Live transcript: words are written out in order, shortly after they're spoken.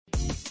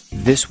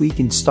This Week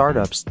in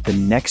Startups, the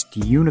next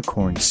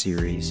Unicorn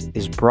series,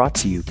 is brought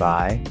to you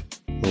by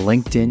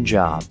LinkedIn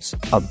Jobs.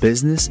 A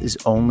business is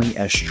only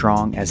as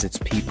strong as its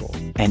people,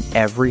 and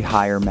every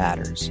hire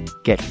matters.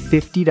 Get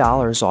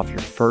 $50 off your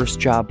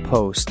first job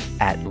post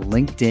at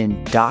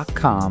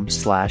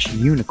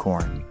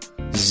linkedin.com/unicorn.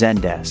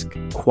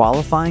 Zendesk.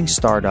 Qualifying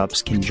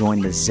startups can join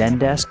the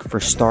Zendesk for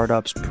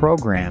Startups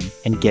program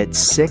and get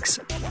 6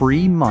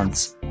 free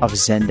months of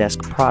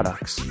Zendesk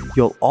products.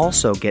 You'll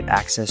also get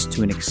access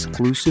to an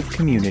exclusive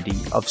community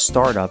of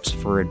startups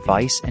for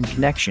advice and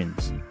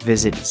connections.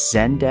 Visit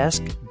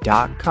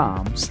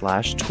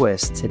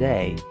zendesk.com/twist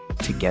today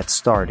to get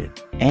started.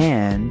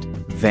 And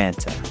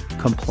Vanta.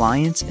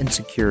 Compliance and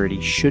security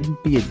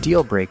shouldn't be a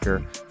deal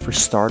breaker for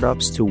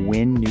startups to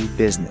win new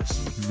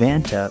business.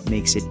 Vanta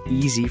makes it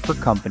easy for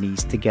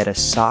companies to get a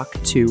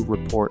SOC 2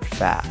 report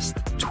fast.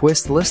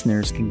 Twist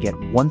listeners can get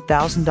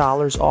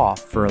 $1,000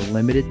 off for a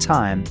limited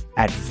time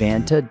at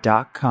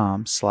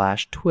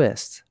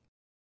vanta.com/twist.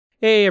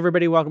 Hey,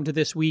 everybody. Welcome to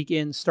This Week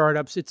in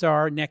Startups. It's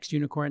our next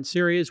Unicorn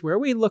series where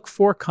we look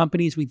for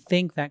companies we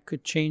think that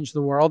could change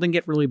the world and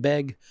get really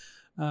big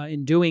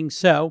in doing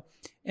so.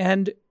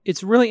 And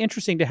it's really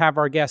interesting to have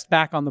our guest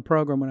back on the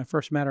program. When I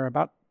first met her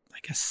about,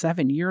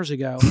 7 years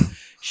ago,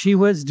 she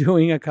was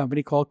doing a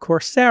company called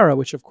Coursera,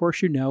 which of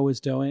course you know is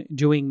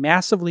doing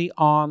massively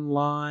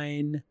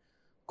online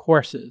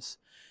courses.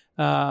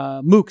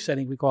 MOOCs, I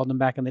think we called them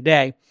back in the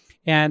day.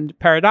 And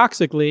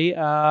paradoxically,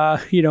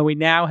 we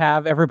now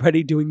have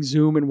everybody doing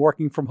Zoom and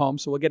working from home.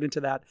 So we'll get into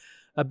that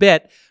a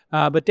bit.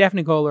 But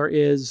Daphne Koller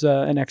is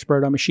an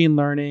expert on machine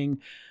learning,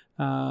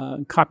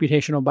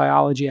 computational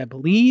biology, I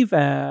believe,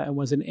 and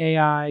was an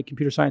AI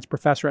computer science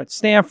professor at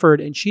Stanford.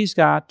 And she's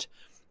got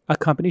a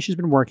company she's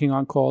been working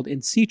on called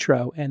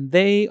Incitro, and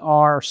they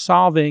are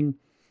solving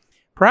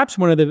perhaps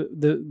one of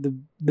the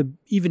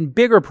even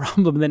bigger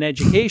problem than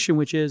education,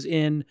 which is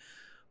in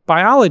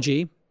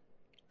biology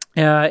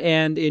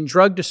and in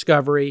drug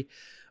discovery.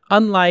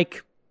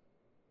 Unlike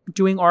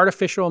doing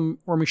artificial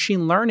or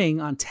machine learning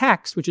on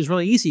text, which is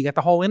really easy, you got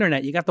the whole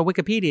internet, you got the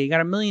Wikipedia, you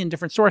got a million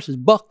different sources,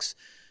 books.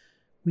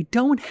 We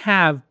don't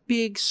have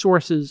big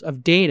sources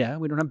of data.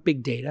 We don't have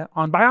big data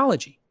on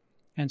biology.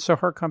 And so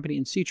her company,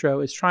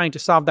 Incitro, is trying to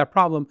solve that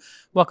problem.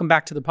 Welcome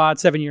back to the pod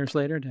 7 years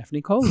later,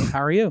 Daphne Koller.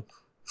 How are you?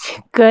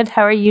 Good.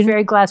 How are you?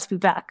 Very glad to be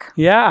back.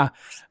 Yeah.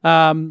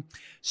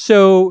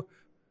 So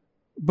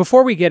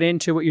before we get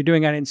into what you're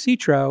doing at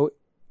Incitro,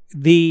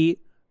 the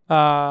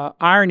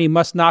irony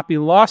must not be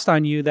lost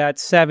on you that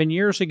 7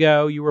 years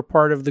ago, you were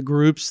part of the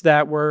groups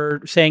that were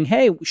saying,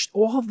 hey,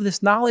 all of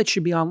this knowledge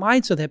should be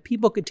online so that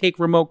people could take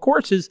remote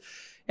courses.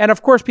 And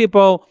of course,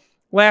 people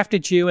laughed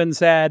at you and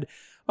said,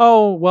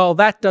 oh, well,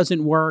 that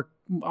doesn't work.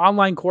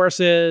 Online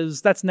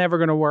courses, that's never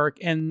going to work.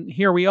 And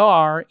here we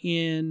are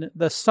in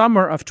the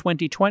summer of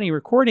 2020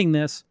 recording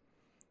this,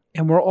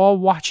 and we're all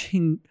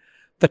watching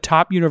the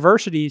top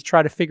universities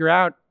try to figure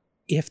out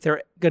if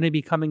they're going to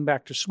be coming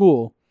back to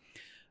school.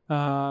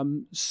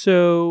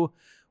 So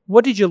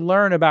what did you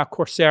learn about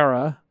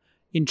Coursera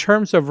in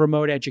terms of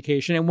remote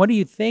education? And what do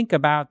you think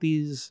about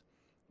these,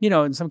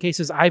 in some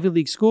cases, Ivy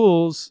League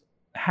schools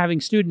having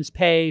students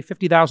pay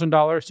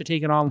 $50,000 to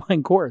take an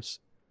online course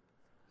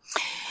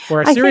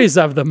or a series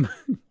of them?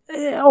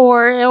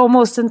 Or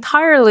almost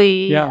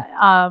entirely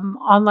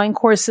online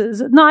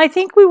courses. No, I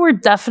think we were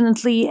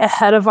definitely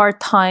ahead of our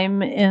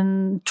time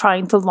in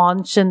trying to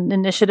launch an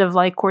initiative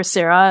like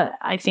Coursera.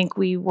 I think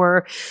we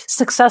were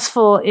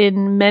successful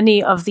in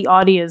many of the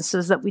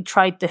audiences that we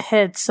tried to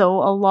hit.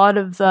 So a lot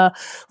of the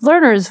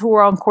learners who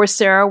were on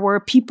Coursera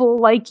were people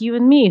like you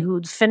and me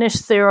who'd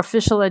finished their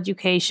official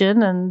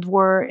education and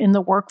were in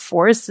the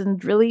workforce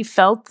and really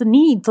felt the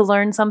need to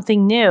learn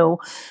something new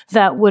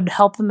that would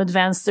help them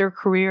advance their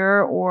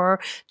career or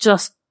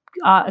just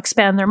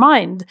expand their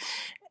mind.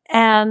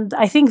 And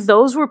I think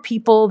those were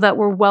people that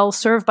were well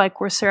served by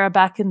Coursera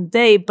back in the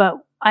day. But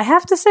I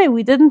have to say,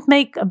 we didn't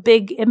make a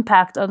big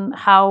impact on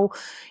how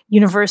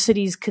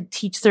universities could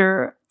teach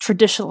their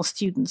traditional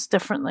students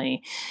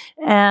differently.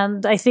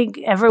 And I think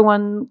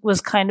everyone was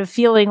kind of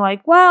feeling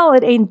like, well,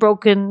 it ain't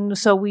broken,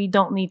 so we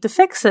don't need to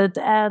fix it.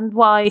 And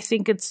while I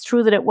think it's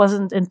true that it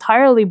wasn't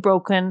entirely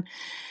broken,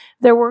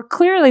 there were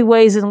clearly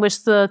ways in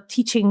which the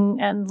teaching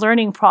and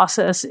learning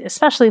process,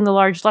 especially in the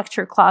large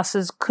lecture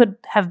classes, could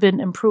have been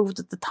improved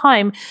at the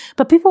time,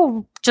 but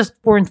people just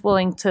weren't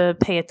willing to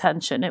pay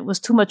attention. It was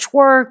too much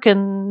work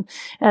and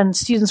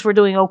students were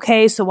doing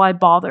okay, so why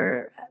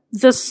bother?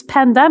 This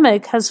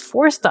pandemic has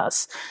forced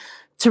us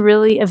to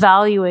really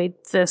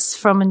evaluate this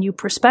from a new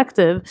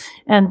perspective,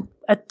 and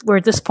we're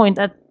at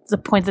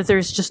the point that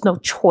there's just no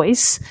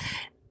choice.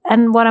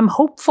 And what I'm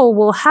hopeful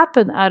will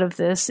happen out of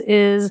this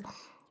is,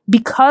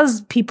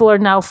 because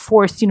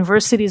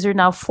universities are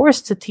now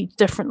forced to teach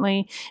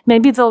differently,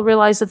 maybe they'll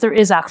realize that there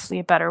is actually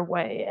a better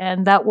way,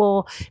 and that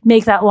will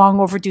make that long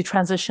overdue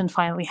transition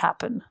finally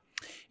happen.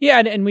 Yeah,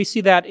 and we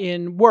see that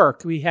in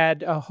work. We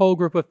had a whole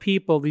group of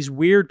people, these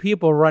weird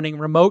people running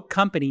remote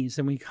companies,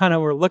 and we kind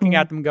of were looking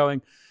at them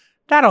going,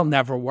 that'll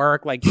never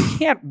work. Like, you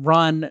can't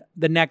run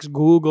the next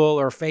Google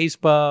or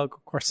Facebook,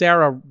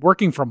 Coursera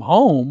working from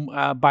home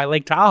by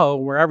Lake Tahoe,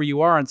 wherever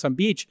you are on some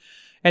beach.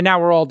 And now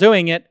we're all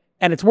doing it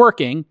and it's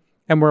working.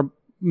 And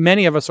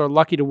many of us are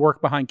lucky to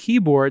work behind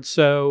keyboards.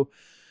 So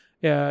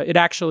it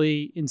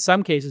actually, in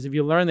some cases, if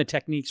you learn the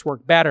techniques,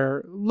 work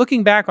better.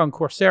 Looking back on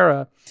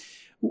Coursera,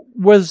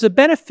 was a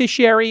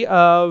beneficiary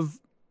of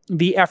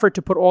the effort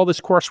to put all this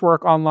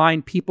coursework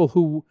online people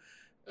who,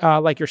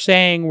 like you're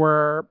saying,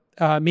 were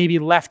maybe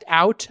left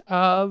out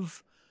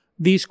of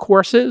these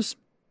courses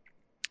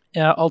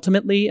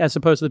ultimately, as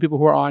opposed to the people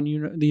who are on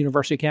the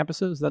university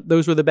campuses? That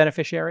those were the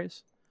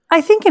beneficiaries? I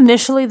think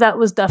initially that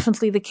was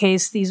definitely the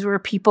case. These were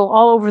people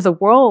all over the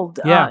world,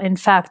 in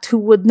fact, who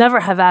would never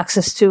have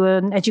access to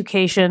an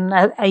education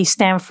at a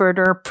Stanford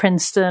or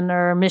Princeton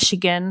or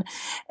Michigan.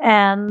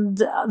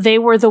 And they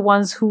were the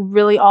ones who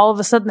really all of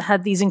a sudden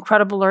had these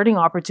incredible learning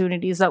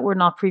opportunities that were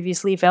not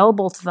previously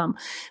available to them.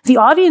 The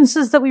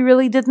audiences that we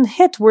really didn't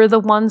hit were the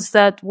ones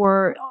that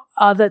were,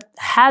 that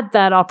had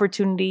that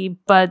opportunity,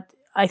 but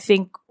I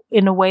think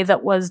in a way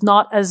that was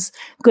not as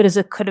good as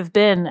it could have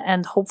been.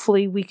 And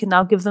hopefully we can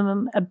now give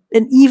them an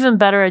even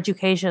better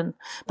education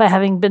by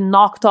having been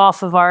knocked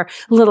off of our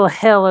little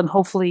hill and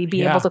hopefully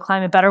be able to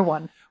climb a better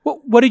one.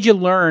 Well, what did you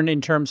learn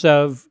in terms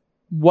of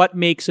what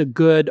makes a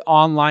good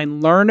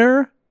online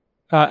learner,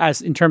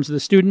 as in terms of the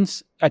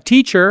students, a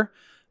teacher,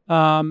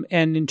 and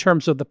in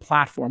terms of the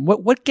platform?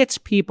 What gets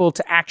people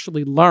to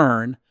actually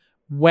learn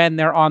when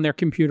they're on their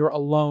computer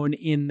alone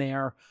in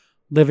their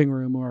living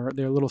room or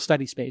their little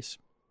study space?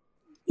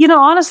 You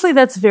know, honestly,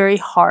 that's very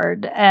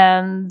hard.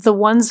 And the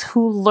ones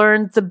who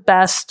learned the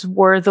best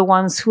were the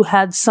ones who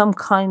had some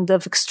kind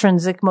of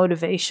extrinsic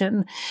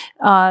motivation.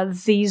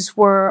 These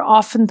were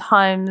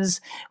oftentimes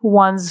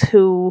ones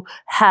who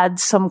had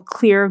some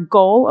clear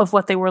goal of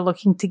what they were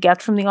looking to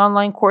get from the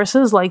online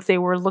courses, like they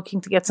were looking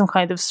to get some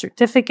kind of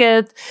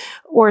certificate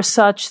or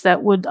such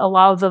that would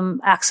allow them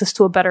access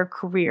to a better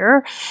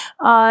career.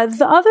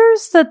 The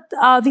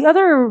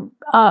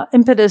other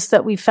impetus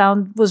that we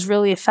found was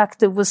really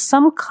effective was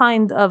some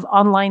kind of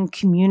online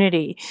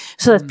community,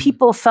 so that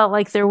people felt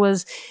like there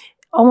was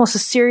almost a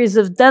series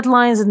of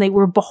deadlines and they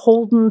were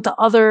beholden to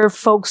other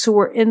folks who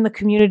were in the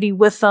community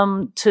with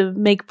them to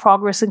make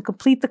progress and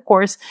complete the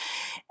course.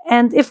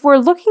 And if we're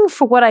looking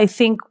for what I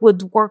think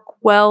would work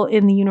well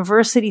in the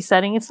university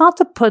setting, it's not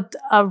to put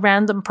a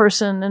random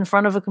person in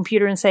front of a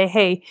computer and say,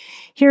 hey,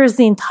 here's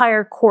the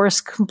entire course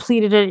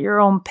completed at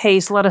your own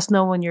pace. Let us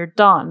know when you're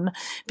done.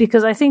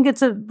 Because I think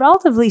it's a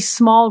relatively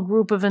small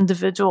group of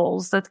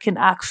individuals that can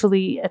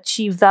actually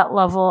achieve that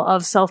level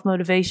of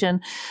self-motivation.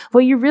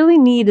 What you really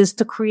need is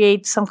to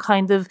create some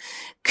kind of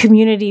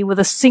community with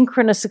a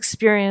synchronous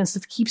experience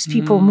that keeps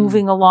people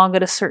moving along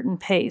at a certain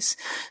pace.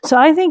 So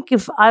I think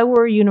if I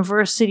were a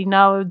university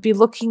now, I would be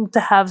looking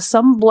to have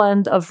some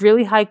blend of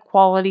really high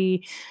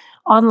quality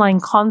online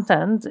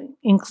content,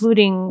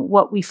 including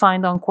what we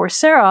find on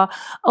Coursera,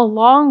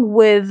 along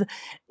with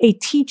a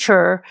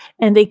teacher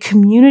and a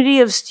community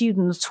of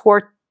students who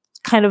are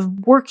kind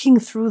of working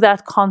through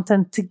that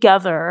content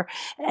together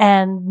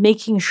and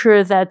making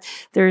sure that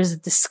there's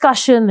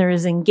discussion, there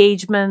is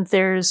engagement,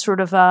 there's sort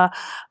of a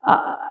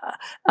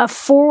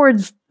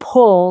forward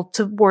pull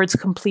towards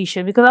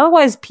completion, because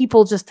otherwise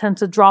people just tend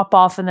to drop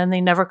off and then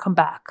they never come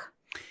back.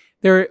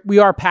 We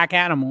are pack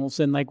animals,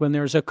 and like when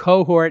there's a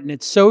cohort and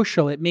it's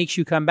social, it makes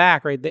you come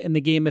back, right? And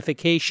the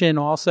gamification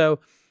also,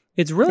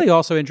 it's really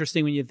also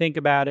interesting when you think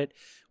about it.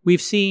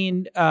 We've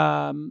seen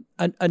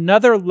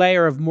another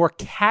layer of more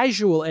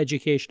casual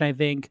education, I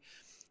think,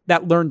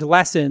 that learned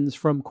lessons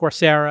from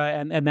Coursera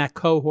and that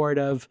cohort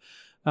of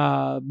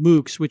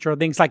MOOCs, which are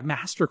things like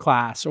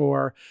Masterclass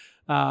or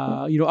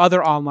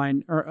other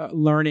online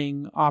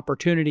learning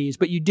opportunities.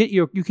 But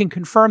you can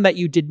confirm that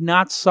you did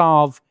not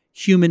solve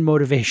human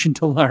motivation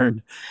to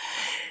learn.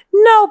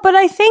 No, but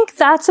I think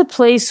that's a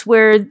place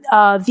where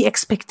the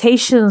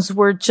expectations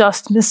were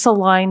just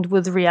misaligned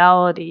with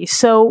reality.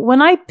 So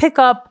when I pick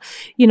up,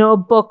 a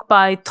book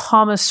by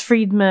Thomas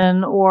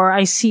Friedman, or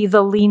I see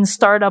the Lean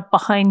Startup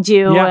behind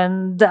you,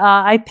 and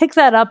I pick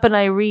that up and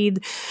I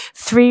read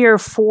 3 or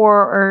 4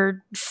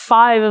 or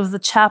 5 of the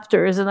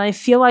chapters, and I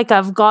feel like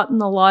I've gotten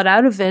a lot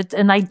out of it,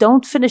 and I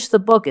don't finish the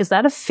book. Is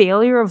that a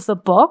failure of the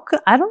book?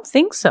 I don't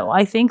think so.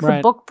 I think the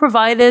book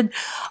provided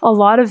a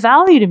lot of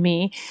value to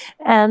me,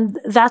 and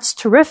that's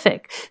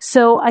terrific.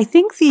 So I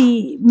think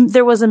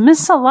there was a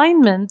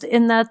misalignment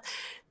in that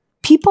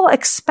people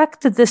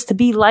expected this to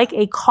be like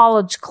a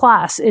college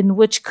class in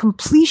which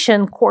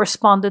completion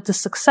corresponded to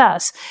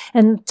success.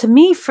 And to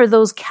me, for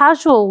those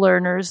casual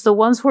learners, the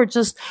ones who are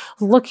just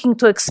looking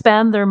to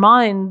expand their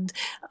mind,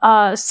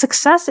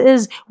 success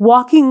is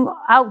walking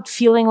out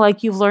feeling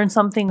like you've learned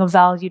something of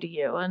value to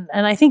you. And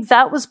I think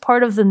that was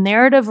part of the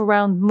narrative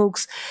around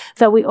MOOCs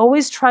that we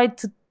always tried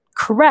to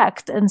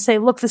correct and say,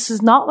 look, this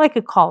is not like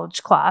a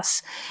college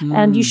class,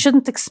 and you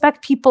shouldn't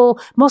expect people.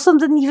 Most of them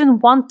didn't even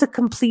want to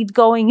complete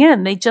going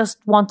in. They just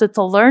wanted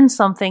to learn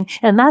something.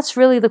 And that's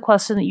really the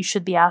question that you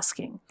should be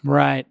asking.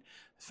 Right.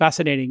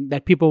 Fascinating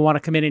that people want to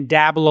come in and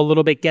dabble a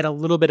little bit, get a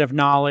little bit of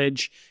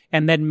knowledge,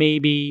 and then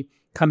maybe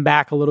come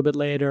back a little bit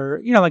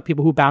later. Like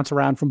people who bounce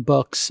around from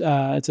books.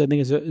 I think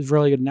is a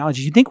really good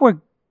analogy. Do you think we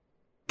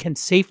can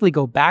safely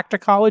go back to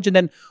college? And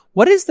then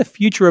what is the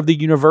future of the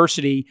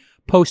university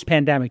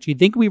post-pandemic? Do you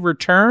think we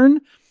return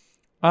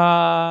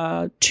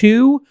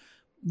to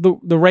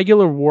the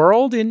regular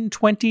world in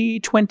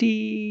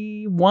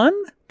 2021,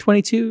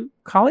 22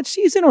 college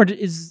season? Or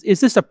is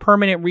this a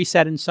permanent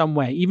reset in some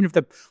way? Even if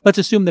let's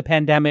assume the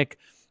pandemic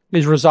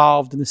is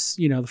resolved in this,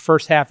 the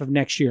first half of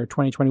next year,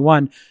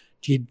 2021,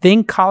 do you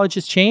think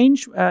colleges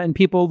change and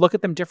people look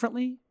at them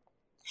differently?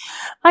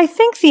 I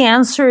think the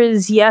answer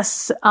is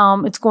yes,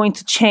 it's going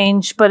to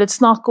change, but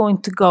it's not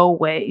going to go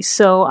away.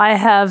 So I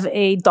have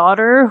a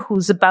daughter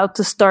who's about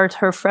to start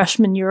her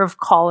freshman year of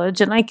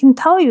college, and I can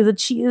tell you that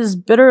she is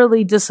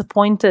bitterly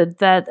disappointed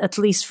that, at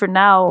least for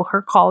now,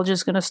 her college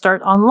is going to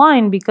start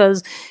online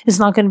because it's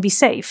not going to be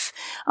safe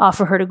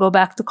for her to go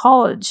back to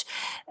college.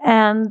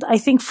 And I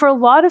think for a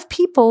lot of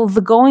people,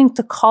 the going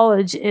to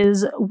college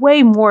is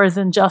way more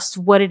than just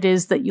what it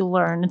is that you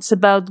learn. It's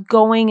about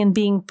going and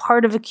being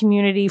part of a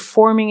community,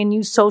 forming a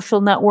new social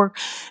network,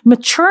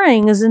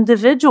 maturing as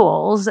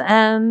individuals.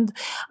 And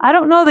I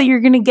don't know that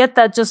you're going to get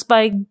that just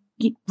by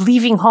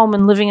leaving home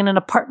and living in an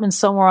apartment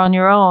somewhere on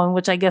your own,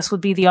 which I guess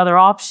would be the other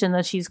option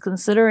that she's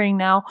considering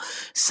now.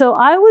 So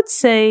I would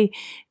say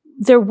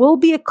there will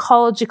be a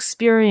college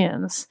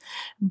experience,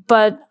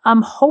 but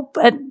I'm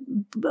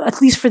at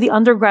least for the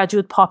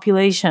undergraduate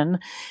population,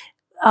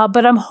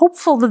 but I'm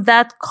hopeful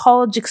that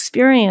college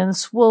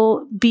experience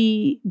will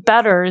be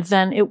better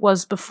than it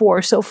was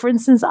before. So for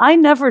instance, I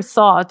never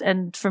thought,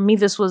 and for me,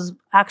 this was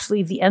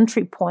actually the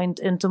entry point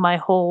into my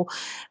whole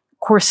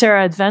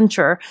Coursera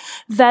adventure,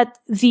 that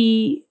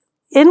the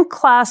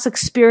in-class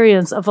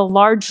experience of a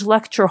large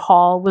lecture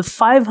hall with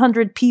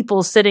 500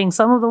 people sitting,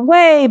 some of them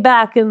way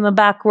back in the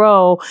back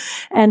row,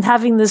 and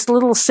having this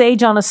little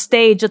sage on a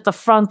stage at the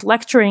front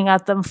lecturing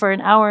at them for an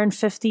hour and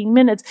 15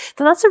 minutes,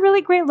 that's a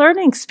really great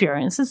learning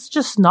experience. It's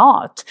just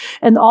not.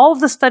 And all of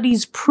the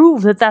studies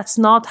prove that that's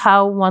not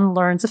how one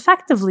learns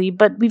effectively,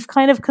 but we've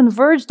kind of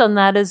converged on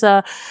that as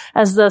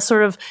the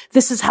sort of,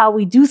 this is how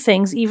we do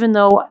things, even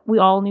though we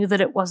all knew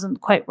that it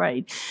wasn't quite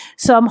right.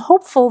 So I'm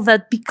hopeful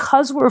that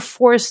because we're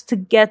forced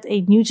to get a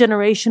new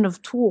generation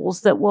of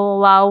tools that will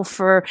allow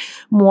for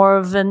more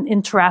of an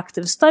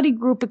interactive study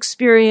group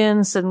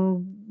experience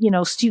and,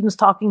 students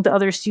talking to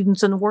other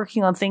students and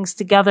working on things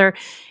together.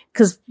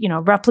 Because,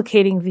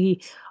 replicating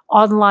the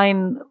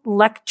online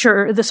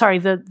lecture,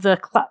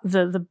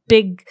 the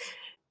big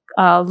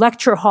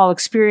lecture hall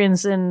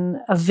experience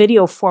in a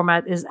video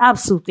format is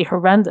absolutely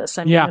horrendous.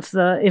 I mean, if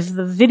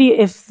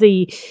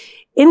the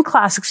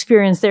in-class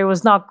experience there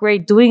was not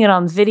great, doing it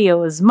on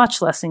video is much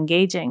less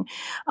engaging.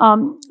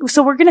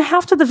 So we're going to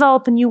have to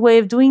develop a new way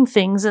of doing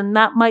things, and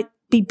that might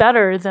be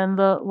better than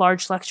the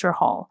large lecture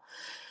hall.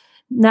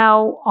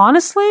 Now,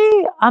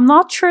 honestly, I'm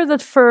not sure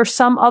that for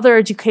some other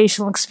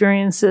educational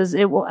experiences,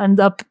 it will end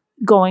up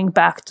going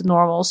back to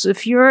normal. So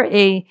if you're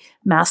a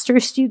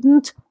master's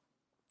student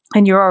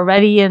and you're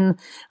already in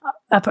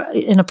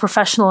a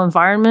professional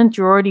environment,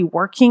 you're already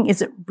working,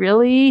 is it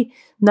really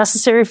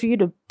necessary for you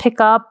to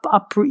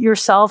uproot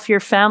yourself, your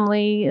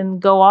family,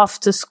 and go off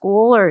to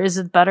school? Or is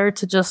it better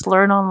to just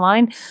learn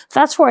online?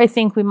 That's where I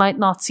think we might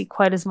not see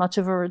quite as much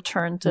of a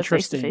return to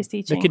face-to-face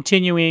teaching. The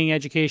continuing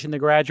education, the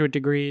graduate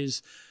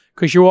degrees,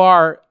 because you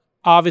are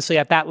obviously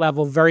at that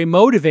level very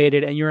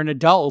motivated and you're an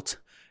adult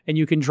and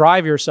you can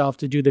drive yourself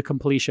to do the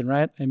completion,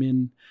 right? I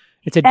mean,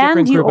 it's a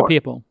different group of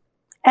people.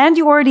 And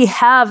you already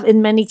have,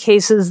 in many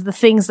cases, the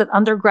things that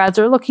undergrads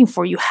are looking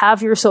for. You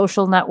have your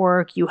social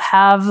network, you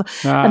have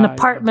an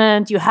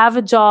apartment, you have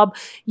a job.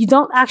 You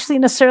don't actually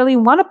necessarily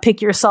want to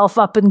pick yourself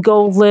up and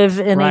go live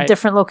in a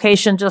different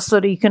location just so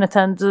that you can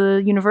attend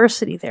the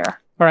university there.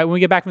 All right, when we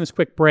get back from this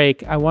quick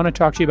break, I want to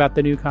talk to you about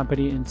the new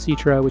company,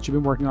 Incitra, which you've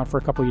been working on for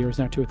a couple of years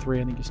now, 2 or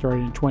 3. I think you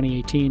started in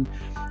 2018,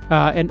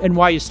 and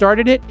why you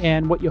started it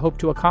and what you hope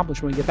to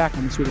accomplish when we get back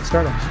on This Week at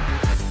Startups.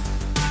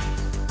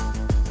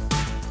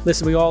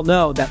 Listen, we all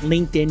know that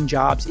LinkedIn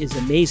Jobs is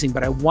amazing,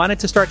 but I wanted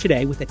to start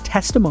today with a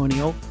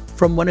testimonial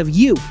from one of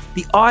you,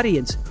 the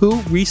audience, who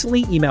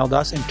recently emailed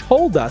us and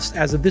told us,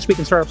 as a This Week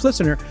in Startups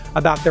listener,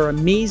 about their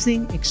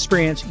amazing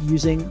experience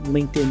using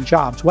LinkedIn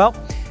Jobs. Well,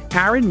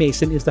 Aaron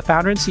Mason is the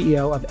founder and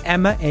CEO of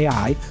Emma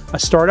AI, a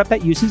startup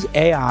that uses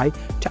AI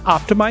to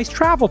optimize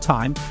travel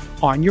time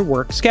on your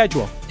work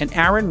schedule. And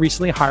Aaron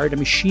recently hired a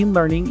machine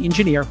learning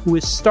engineer who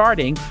is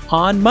starting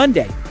on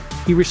Monday.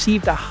 He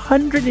received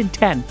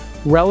 110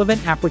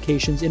 relevant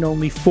applications in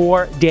only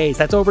 4 days.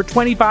 That's over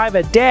 25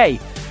 a day.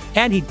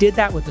 And he did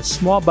that with a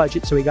small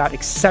budget, so he got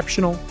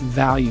exceptional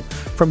value.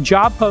 From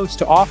job post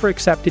to offer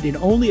accepted in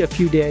only a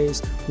few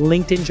days,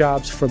 LinkedIn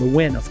Jobs for the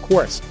win, of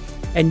course.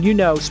 And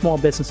small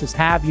businesses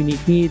have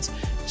unique needs.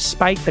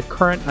 Despite the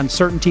current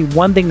uncertainty,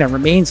 one thing that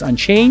remains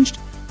unchanged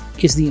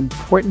is the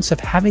importance of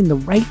having the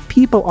right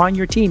people on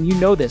your team. You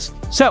know this.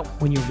 So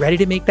when you're ready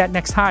to make that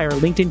next hire,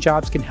 LinkedIn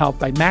Jobs can help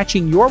by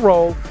matching your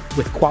role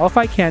with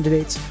qualified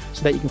candidates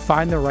so that you can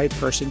find the right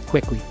person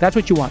quickly. That's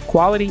what you want,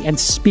 quality and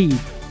speed.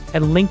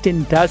 And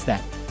LinkedIn does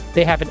that.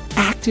 They have an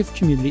active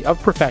community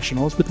of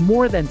professionals with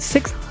more than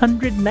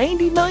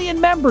 690 million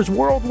members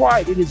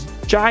worldwide. It is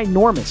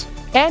ginormous.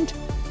 And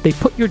they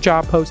put your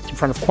job post in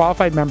front of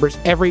qualified members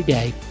every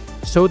day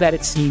so that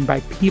it's seen by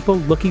people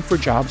looking for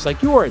jobs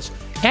like yours.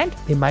 And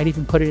they might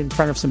even put it in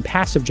front of some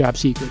passive job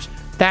seekers.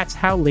 That's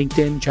how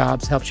LinkedIn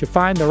Jobs helps you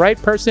find the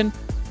right person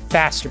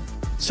faster.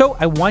 So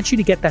I want you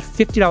to get that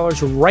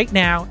 $50 right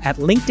now at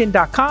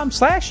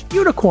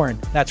linkedin.com/unicorn.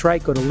 That's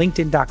right. Go to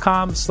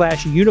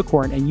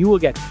linkedin.com/unicorn and you will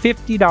get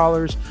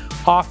 $50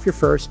 off your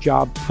first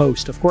job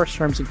post. Of course,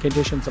 terms and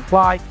conditions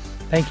apply.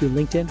 Thank you,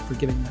 LinkedIn, for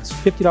giving us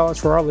 $50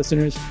 for our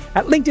listeners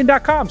at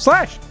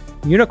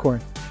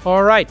linkedin.com/unicorn.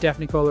 All right.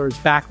 Daphne Koller is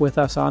back with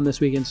us on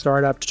This Week in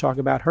Startup to talk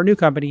about her new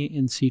company,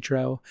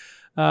 Incitro.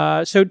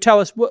 So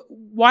tell us,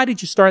 why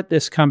did you start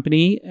this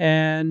company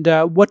and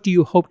what do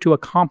you hope to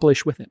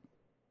accomplish with it?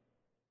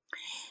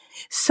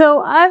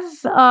 So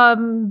I've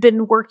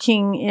been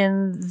working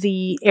in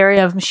the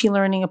area of machine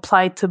learning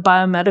applied to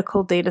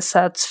biomedical data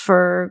sets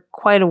for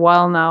quite a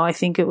while now. I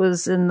think it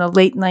was in the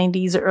late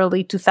 90s,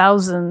 early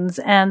 2000s.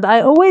 And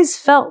I always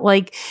felt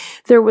like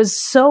there was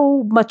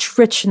so much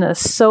richness,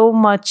 so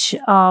much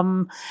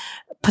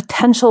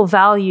potential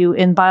value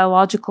in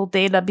biological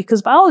data,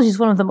 because biology is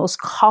one of the most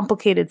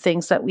complicated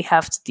things that we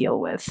have to deal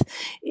with.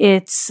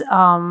 It's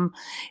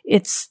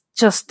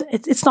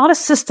not a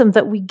system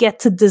that we get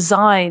to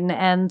design.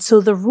 And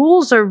so the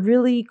rules are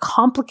really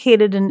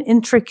complicated and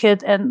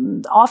intricate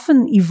and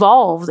often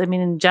evolved. I mean,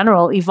 in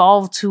general,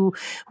 evolved to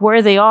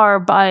where they are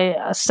by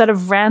a set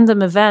of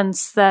random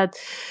events that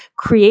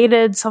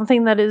created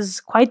something that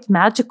is quite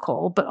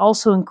magical, but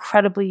also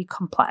incredibly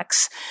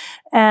complex.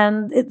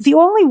 And the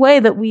only way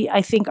that we,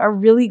 I think, are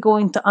really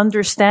going to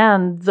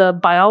understand the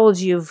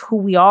biology of who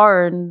we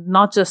are, and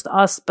not just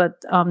us,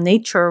 but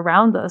nature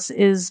around us,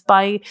 is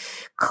by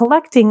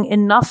collecting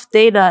enough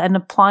data and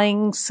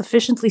applying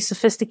sufficiently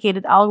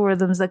sophisticated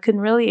algorithms that can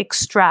really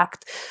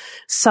extract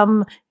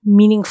some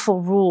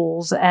meaningful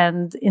rules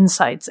and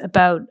insights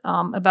about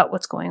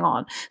what's going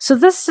on. So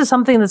this is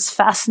something that's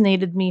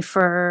fascinated me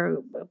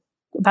for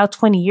about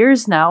 20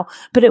 years now,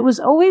 but it was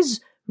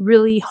always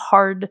really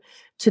hard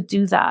to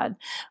do that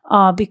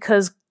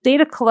because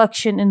data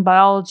collection in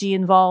biology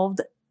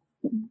involved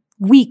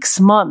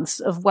weeks, months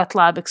of wet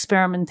lab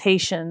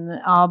experimentation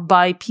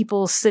by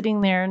people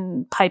sitting there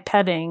and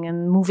pipetting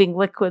and moving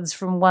liquids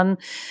from one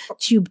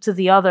tube to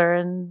the other.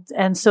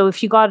 And so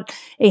if you got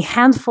a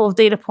handful of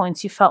data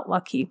points, you felt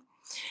lucky.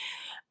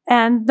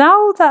 And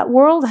now that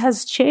world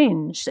has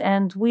changed,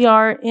 and we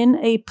are in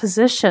a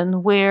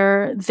position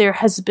where there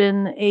has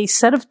been a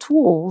set of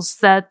tools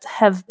that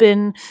have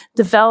been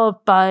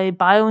developed by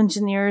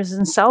bioengineers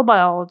and cell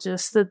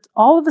biologists that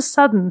all of a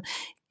sudden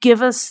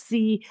give us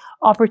the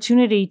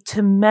opportunity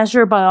to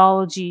measure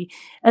biology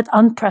at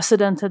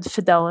unprecedented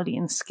fidelity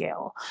and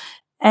scale.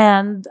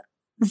 And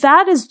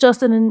that is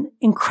just an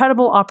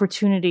incredible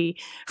opportunity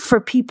for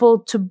people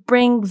to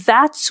bring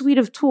that suite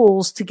of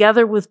tools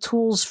together with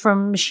tools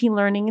from machine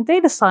learning and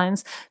data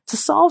science to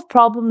solve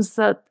problems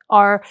that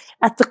are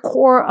at the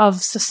core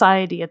of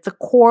society, at the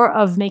core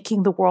of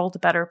making the world a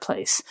better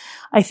place.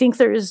 I think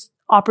there is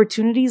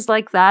opportunities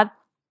like that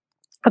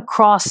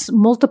across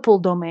multiple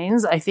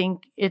domains. I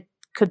think it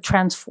could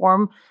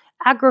transform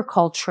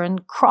agriculture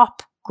and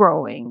crop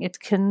growing. It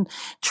can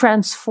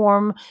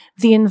transform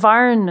the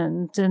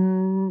environment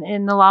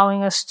in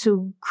allowing us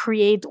to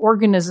create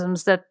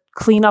organisms that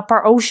clean up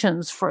our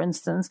oceans, for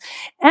instance.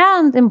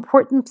 And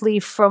importantly,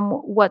 from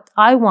what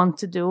I want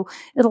to do,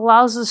 it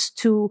allows us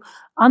to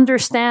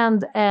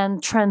understand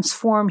and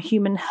transform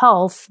human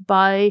health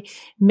by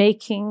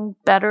making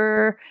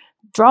better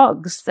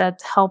drugs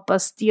that help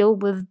us deal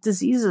with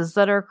diseases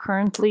that are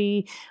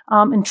currently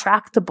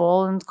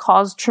intractable and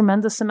cause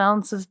tremendous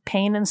amounts of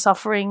pain and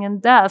suffering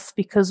and death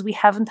because we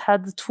haven't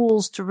had the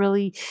tools to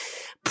really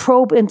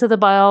probe into the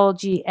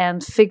biology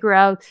and figure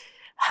out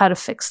how to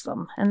fix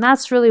them. And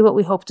that's really what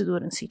we hope to do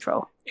at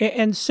Incitro.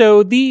 And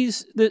so the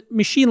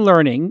machine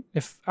learning,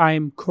 if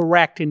I'm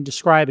correct in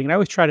describing, and I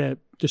always try to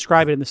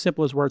describe it in the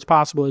simplest words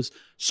possible, is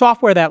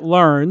software that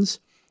learns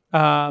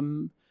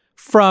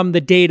from the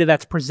data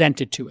that's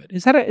presented to it.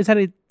 Is that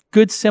a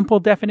good,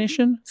 simple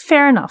definition?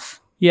 Fair enough.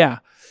 Yeah.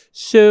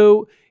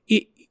 So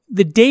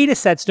the data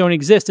sets don't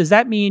exist. Does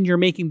that mean you're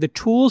making the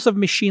tools of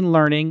machine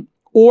learning,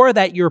 or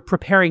that you're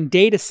preparing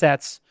data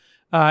sets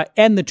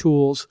and the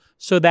tools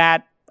so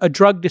that a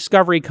drug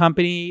discovery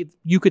company,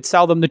 you could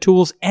sell them the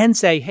tools and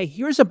say, hey,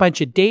 here's a bunch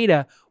of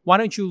data. Why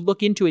don't you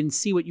look into it and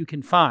see what you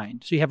can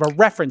find? So you have a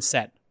reference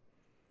set.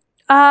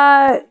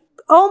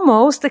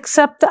 Almost,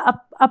 except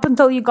up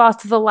until you got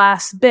to the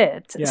last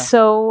bit. Yeah.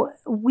 So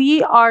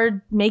we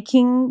are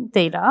making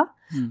data.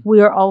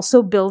 We are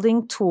also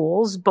building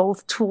tools,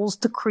 both tools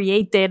to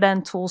create data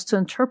and tools to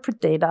interpret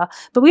data.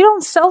 But we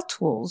don't sell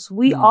tools.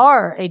 We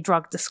are a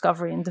drug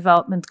discovery and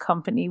development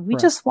company. We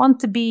just want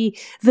to be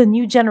the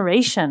new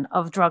generation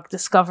of drug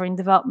discovery and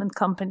development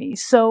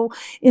companies. So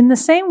in the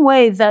same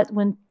way that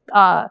when,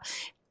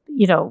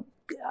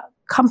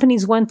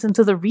 companies went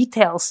into the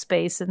retail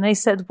space and they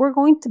said, we're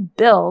going to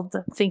build,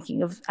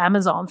 thinking of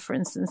Amazon, for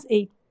instance,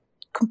 a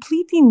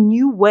completely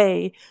new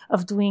way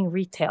of doing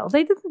retail.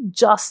 They didn't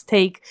just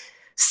take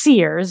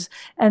Sears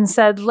and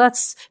said,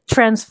 let's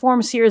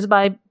transform Sears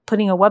by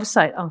putting a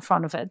website in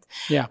front of it.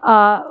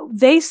 Yeah.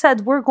 They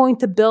said, we're going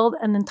to build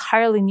an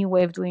entirely new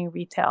way of doing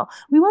retail.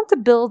 We want to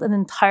build an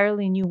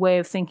entirely new way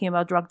of thinking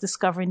about drug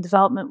discovery and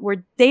development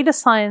where data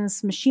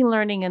science, machine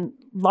learning, and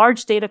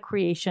large data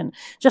creation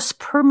just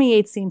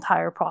permeates the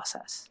entire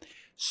process.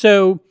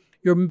 So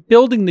you're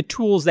building the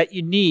tools that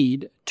you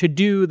need to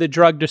do the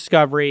drug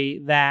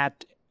discovery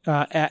that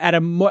at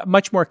a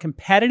much more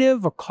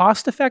competitive or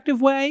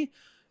cost-effective way.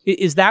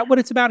 Is that what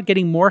it's about,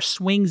 getting more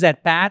swings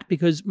at bat?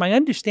 Because my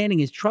understanding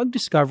is drug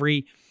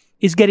discovery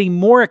is getting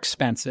more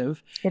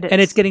expensive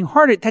and it's getting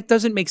harder. That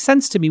doesn't make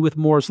sense to me with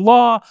Moore's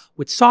Law,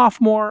 with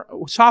software,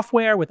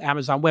 with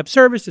Amazon Web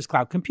Services,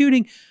 cloud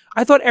computing.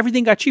 I thought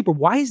everything got cheaper.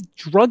 Why is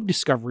drug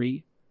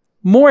discovery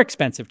more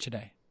expensive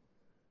today?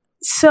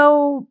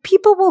 So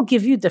people will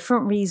give you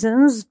different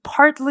reasons.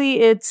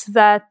 Partly it's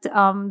that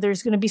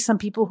there's going to be some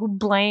people who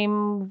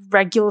blame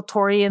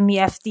regulatory and the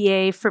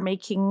FDA for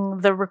making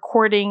the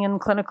recording and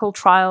clinical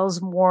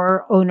trials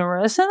more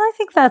onerous. And I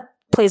think that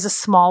plays a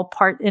small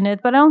part in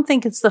it, but I don't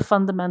think it's the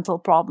fundamental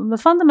problem. The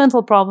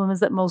fundamental problem is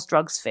that most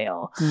drugs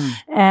fail.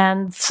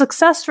 And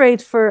success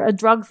rate for a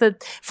drug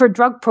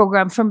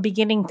program from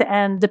beginning to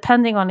end,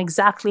 depending on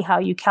exactly how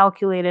you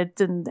calculate it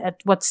and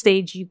at what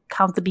stage you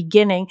count the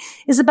beginning,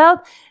 is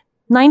about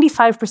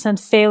 95%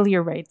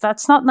 failure rate.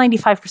 That's not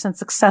 95%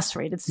 success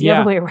rate. It's the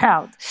other way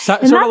around.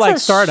 Sort of like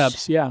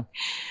startups. Yeah.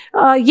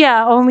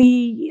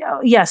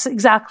 Yes,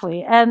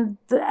 exactly. And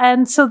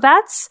so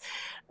that's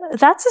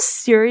a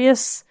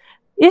serious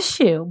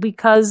issue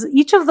because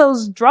each of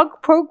those drug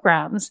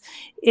programs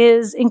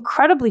is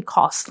incredibly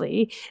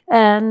costly.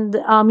 And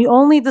you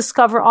only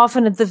discover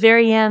often at the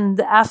very end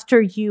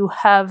after you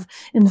have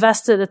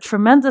invested a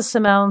tremendous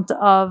amount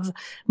of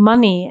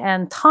money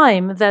and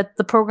time that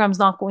the program's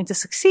not going to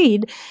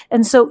succeed.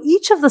 And so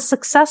each of the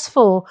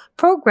successful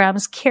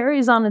programs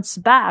carries on its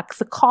back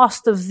the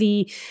cost of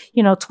the,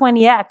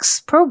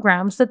 20x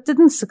programs that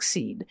didn't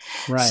succeed.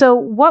 Right. So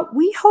what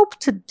we hope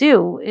to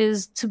do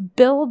is to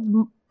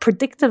build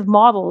predictive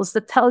models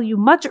that tell you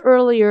much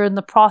earlier in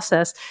the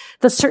process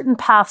that certain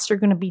paths are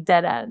going to be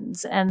dead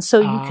ends. And so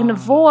you can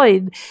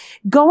avoid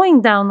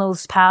going down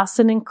those paths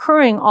and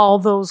incurring all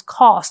those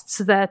costs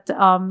that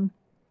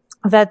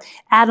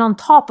add on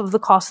top of the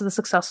cost of the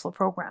successful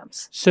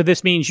programs. So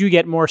this means you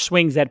get more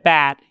swings at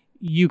bat.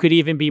 You could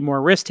even be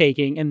more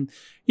risk-taking. And,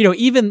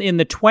 even in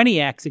the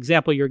 20x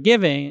example you're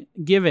giving,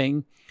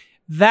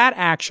 that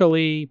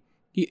actually,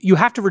 you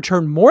have to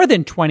return more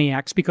than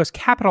 20x because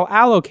capital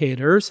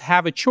allocators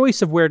have a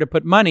choice of where to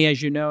put money,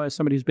 as you know, as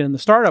somebody who's been in the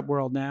startup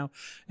world now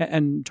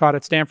and taught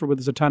at Stanford where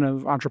there's a ton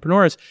of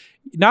entrepreneurs.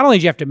 Not only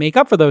do you have to make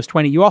up for those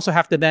 20, you also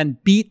have to then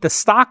beat the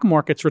stock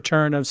market's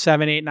return of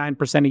 7, 8,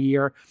 9% a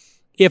year.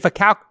 If a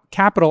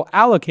capital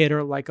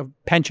allocator like a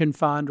pension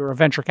fund or a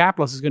venture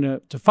capitalist is going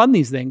to fund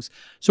these things.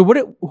 So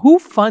who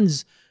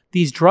funds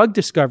these drug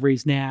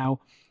discoveries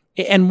now?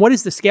 And what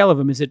is the scale of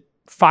them? Is it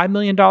 $5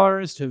 million to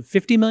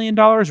 $50 million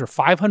or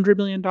 $500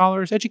 million?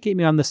 Educate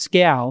me on the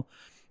scale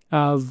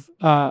of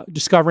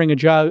discovering a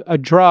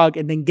drug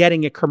and then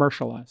getting it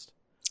commercialized.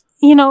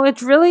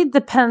 It really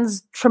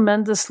depends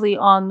tremendously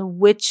on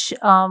which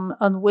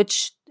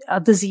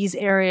disease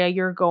area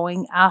you're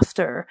going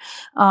after.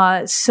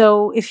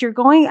 So if you're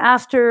going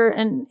after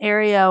an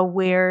area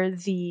where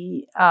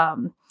the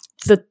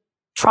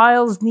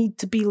trials need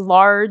to be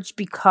large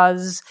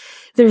because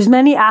there's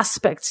many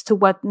aspects to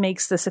what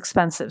makes this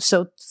expensive.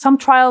 So some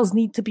trials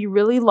need to be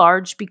really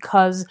large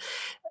because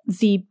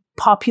the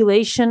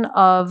population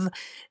of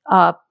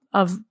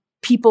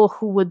people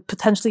who would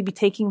potentially be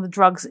taking the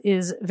drugs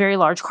is very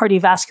large.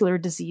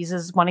 Cardiovascular disease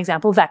is one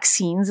example.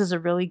 Vaccines is a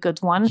really good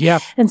one. Yeah.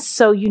 And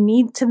so you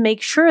need to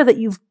make sure that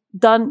you've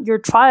done your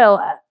trial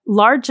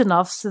large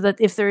enough so that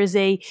if there is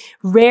a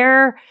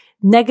rare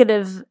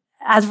negative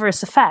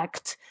adverse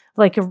effect,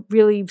 like a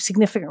really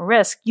significant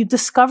risk, you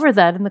discover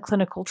that in the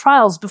clinical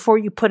trials before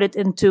you put it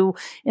in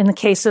the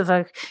case of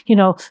a,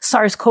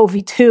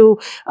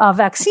 SARS-CoV-2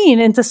 vaccine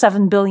into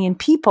 7 billion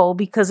people.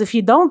 Because if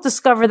you don't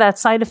discover that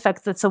side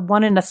effect, that's a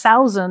 1 in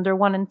 1,000 or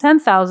 1 in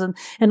 10,000,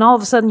 and all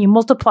of a sudden you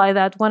multiply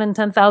that 1 in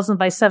 10,000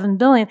 by 7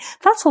 billion,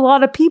 that's a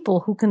lot of people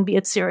who can be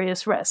at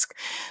serious risk.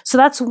 So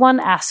that's one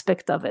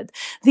aspect of it.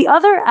 The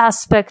other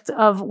aspect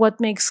of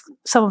what makes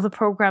some of the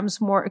programs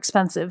more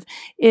expensive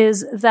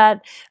is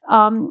that,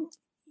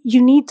 you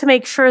need to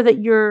make sure that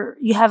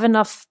you have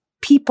enough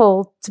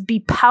people to be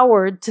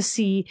powered to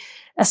see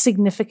a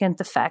significant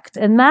effect.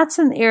 And that's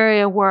an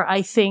area where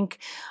I think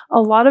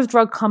a lot of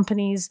drug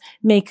companies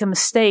make a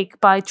mistake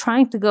by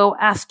trying to go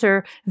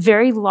after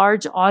very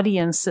large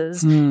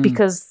audiences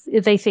because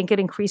they think it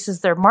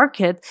increases their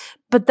market.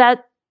 But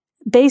that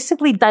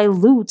basically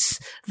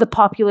dilutes the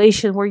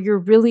population where you're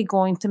really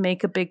going to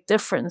make a big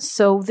difference.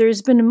 So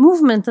there's been a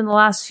movement in the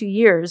last few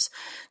years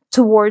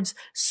towards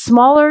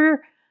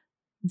smaller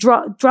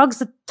drugs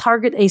that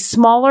target a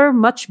smaller,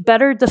 much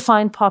better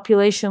defined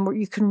population where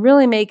you can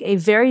really make a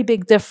very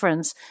big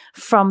difference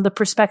from the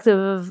perspective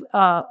of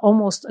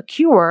almost a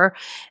cure.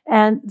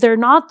 And they're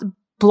not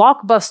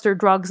blockbuster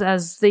drugs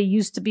as they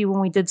used to be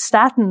when we did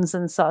statins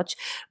and such.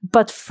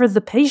 But for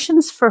the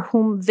patients for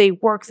whom they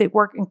work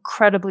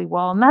incredibly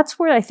well. And that's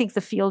where I think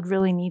the field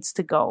really needs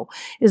to go,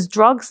 is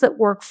drugs that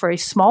work for a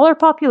smaller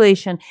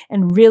population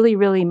and really,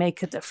 really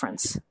make a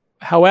difference.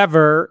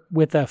 However,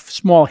 with a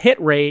small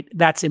hit rate,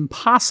 that's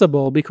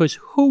impossible, because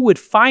who would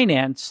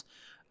finance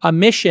a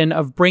mission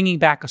of bringing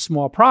back a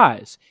small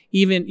prize,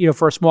 even,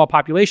 for a small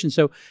population?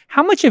 So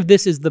how much of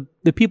this is the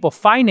people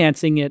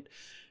financing it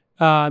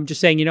just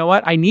saying, you know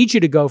what, I need you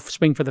to go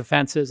swing for the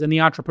fences, and the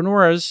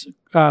entrepreneurs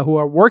who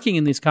are working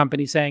in these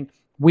companies saying,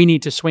 we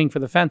need to swing for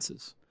the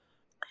fences?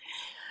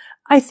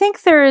 I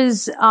think there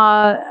is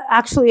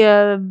actually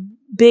a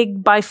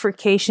big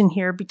bifurcation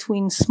here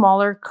between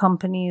smaller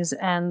companies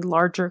and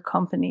larger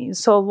companies.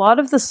 So a lot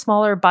of the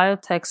smaller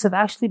biotechs have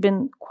actually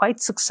been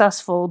quite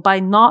successful by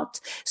not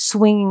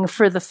swinging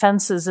for the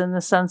fences in the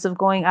sense of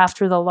going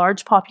after the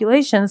large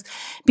populations,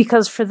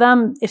 because for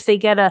them, if they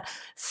get a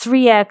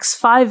 3x,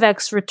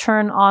 5x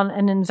return on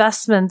an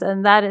investment,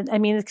 and that,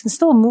 it can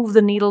still move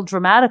the needle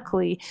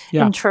dramatically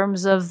in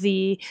terms of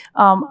the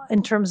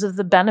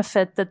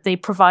benefit that they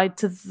provide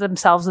to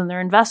themselves and their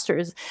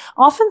investors.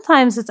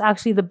 Oftentimes, it's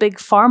actually the big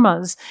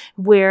pharmas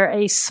where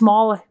a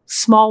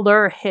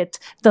smaller hit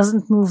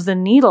doesn't move the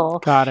needle.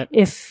 Got it.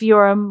 If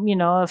you're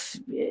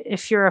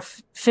if you're a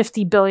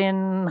 50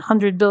 billion,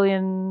 100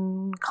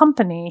 billion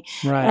company.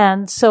 Right.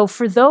 And so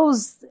for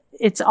those,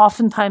 it's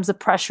oftentimes a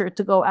pressure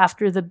to go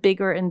after the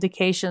bigger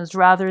indications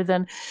rather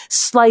than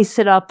slice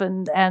it up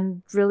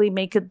and really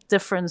make a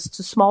difference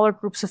to smaller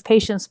groups of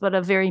patients, but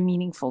a very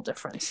meaningful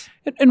difference.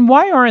 And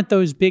why aren't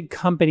those big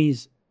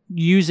companies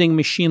using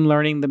machine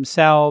learning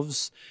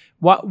themselves?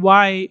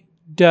 Why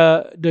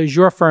does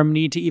your firm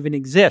need to even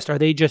exist? Are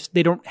they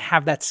don't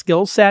have that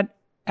skill set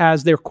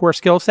as their core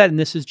skill set, and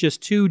this is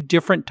just two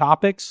different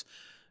topics,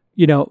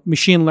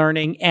 machine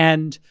learning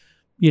and,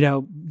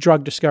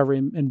 drug discovery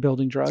and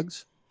building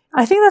drugs?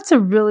 I think that's a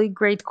really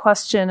great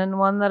question, and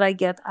one that I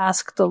get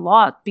asked a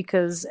lot,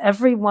 because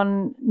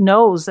everyone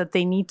knows that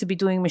they need to be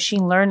doing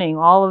machine learning.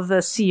 All of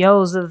the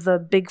CEOs of the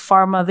big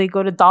pharma, they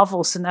go to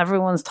Davos and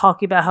everyone's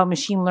talking about how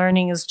machine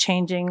learning is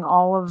changing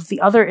all of the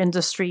other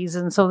industries.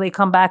 And so they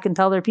come back and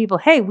tell their people,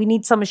 hey, we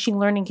need some machine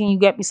learning. Can you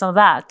get me some of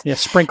that? Yeah,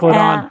 sprinkle it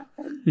on.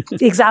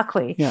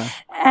 Exactly. Yeah.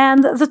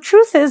 And the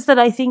truth is that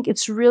I think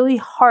it's really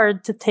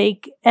hard to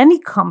take any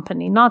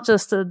company, not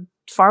just a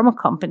pharma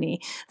company,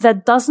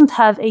 that doesn't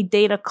have a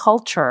data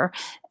culture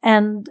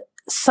and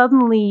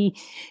suddenly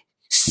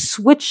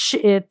switch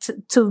it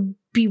to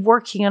be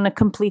working on a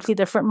completely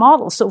different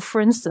model. So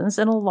for instance,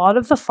 in a lot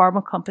of the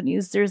pharma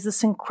companies, there's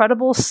this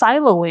incredible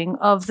siloing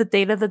of the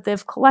data that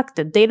they've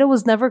collected. Data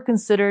was never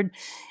considered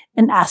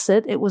an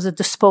asset. It was a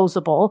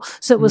disposable.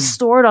 So it was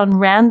stored on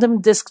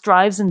random disk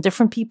drives in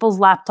different people's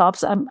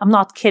laptops. I'm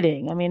not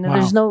kidding.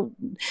 Wow.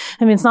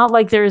 It's not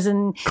like there's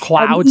an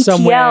cloud ETL.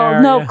 somewhere.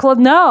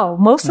 No.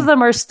 Most of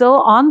them are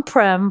still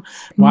on-prem.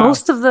 Wow.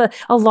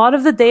 A lot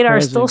of the data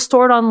are still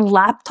stored on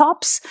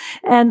laptops.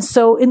 And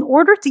so in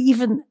order to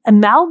even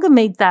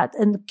amalgamate that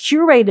and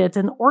curate it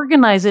and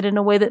organize it in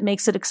a way that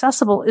makes it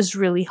accessible is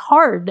really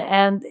hard.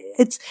 And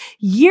it's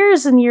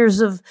years and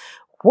years of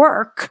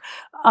work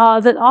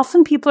that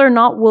often people are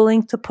not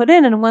willing to put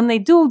in. And when they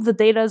do, the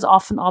data is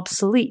often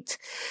obsolete.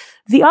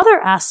 The other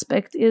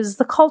aspect is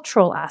the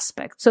cultural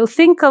aspect. So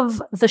think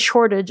of the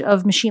shortage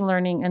of machine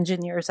learning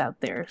engineers out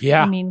there.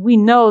 Yeah. We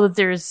know that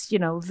there's,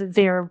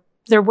 they're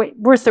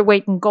worth their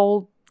weight in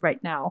gold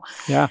right now.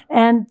 Yeah.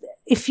 And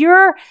if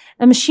you're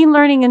a machine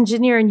learning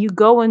engineer and you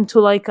go into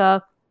like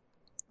a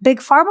big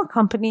pharma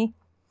company,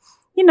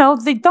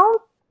 they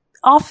don't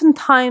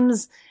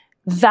oftentimes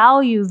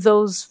value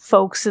those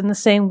folks in the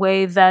same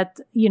way that,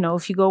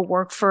 if you go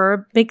work for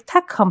a big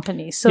tech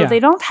company. So they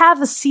don't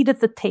have a seat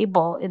at the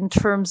table in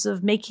terms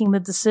of making the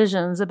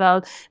decisions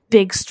about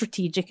big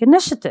strategic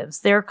initiatives.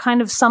 They're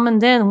kind of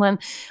summoned in when,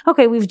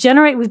 okay, we've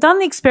done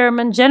the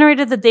experiment,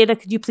 generated the data.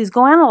 Could you please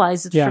go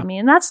analyze it for me?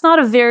 And that's not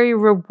a very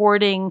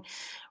rewarding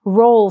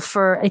role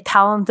for a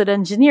talented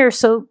engineer.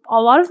 So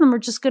a lot of them are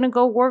just going to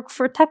go work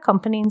for a tech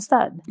company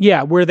instead.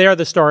 Yeah, where they're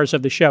the stars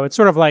of the show. It's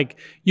sort of like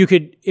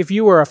if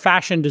you were a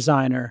fashion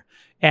designer,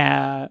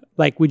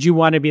 would you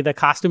want to be the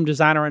costume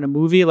designer in a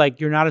movie? Like,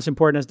 you're not as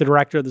important as the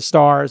director, the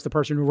stars, the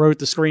person who wrote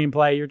the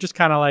screenplay. You're just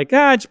kind of like,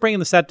 just bring in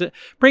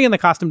the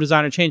costume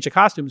designer, change the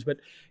costumes. But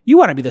you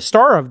want to be the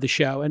star of the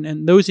show.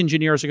 And those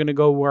engineers are going to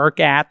go work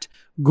at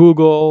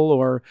Google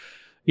or,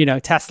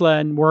 Tesla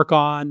and work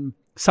on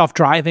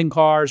self-driving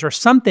cars or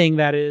something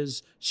that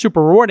is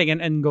super rewarding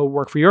and go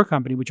work for your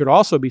company, which would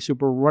also be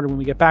super rewarding. When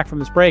we get back from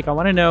this break, I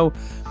want to know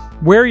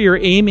where you're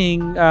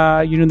aiming,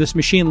 this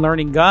machine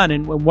learning gun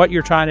and what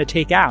you're trying to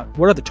take out.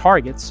 What are the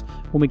targets?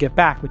 When we get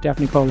back with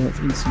Daphne Koller of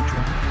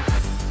InSeaTrack.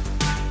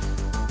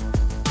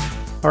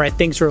 All right,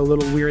 things are a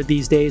little weird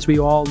these days. We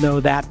all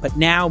know that. But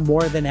now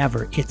more than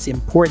ever, it's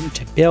important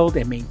to build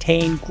and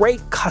maintain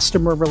great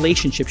customer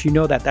relationships. You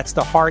know that. That's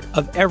the heart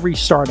of every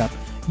startup.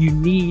 You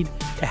need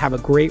to have a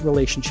great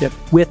relationship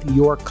with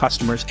your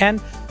customers. And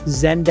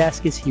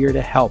Zendesk is here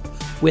to help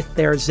with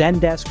their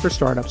Zendesk for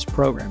Startups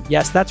program.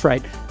 Yes, that's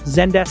right.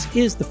 Zendesk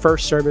is the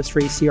first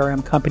service-free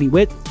CRM company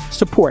with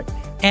support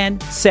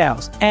and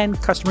sales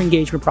and customer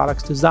engagement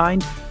products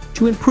designed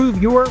to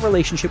improve your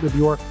relationship with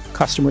your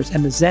customers.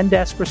 And the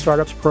Zendesk for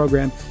Startups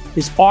program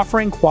is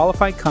offering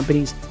qualified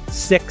companies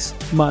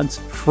 6 months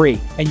free.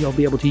 And you'll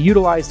be able to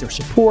utilize their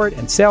support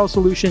and sales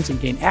solutions and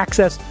gain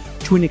access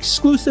to an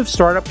exclusive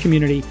startup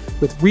community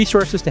with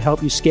resources to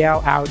help you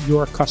scale out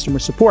your customer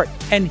support.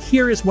 And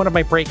here is one of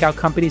my breakout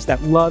companies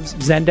that loves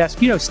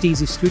Zendesk. You know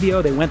Steezy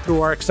Studio. They went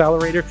through our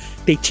accelerator.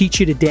 They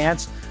teach you to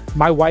dance.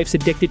 My wife's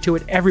addicted to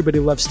it. Everybody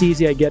loves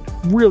Steezy. I get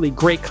really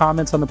great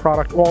comments on the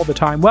product all the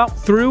time. Well,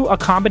 through a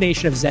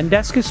combination of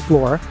Zendesk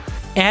Explorer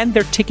and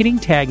their ticketing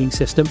tagging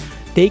system,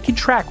 they can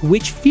track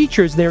which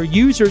features their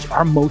users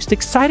are most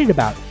excited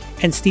about.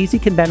 And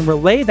Steezy can then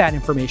relay that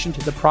information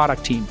to the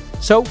product team.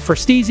 So for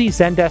Steezy,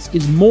 Zendesk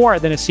is more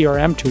than a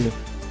CRM tool.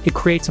 It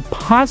creates a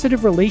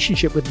positive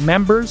relationship with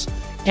members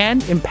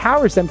and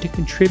empowers them to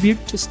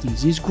contribute to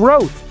Steezy's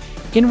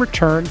growth in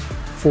return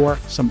for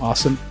some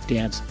awesome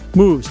dance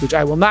moves, which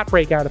I will not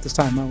break out at this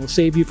time. I will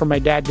save you from my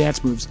dad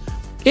dance moves.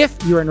 If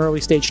you're an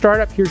early stage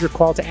startup, here's your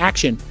call to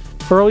action.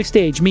 Early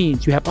stage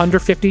means you have under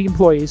 50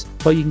 employees.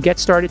 Well, you can get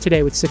started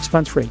today with 6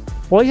 months free.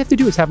 All you have to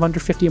do is have under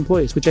 50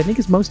 employees, which I think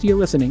is most of you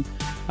listening.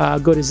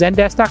 Go to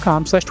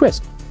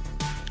zendesk.com/twist.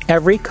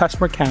 Every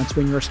customer counts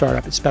when you're a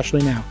startup,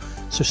 especially now.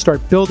 So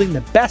start building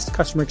the best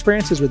customer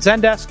experiences with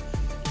Zendesk.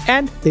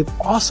 And they've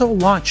also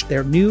launched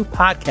their new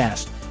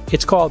podcast.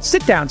 It's called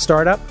Sit Down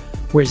Startup,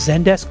 where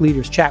Zendesk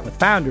leaders chat with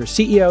founders,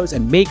 CEOs,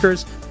 and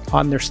makers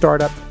on their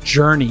startup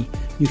journey.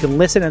 You can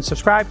listen and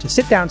subscribe to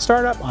Sit Down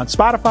Startup on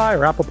Spotify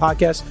or Apple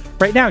Podcasts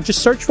right now.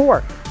 Just search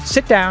for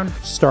Sit Down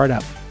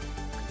Startup.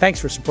 Thanks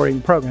for supporting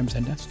the program,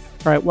 Zendesk.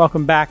 All right,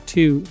 welcome back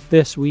to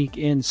This Week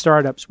in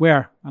Startups,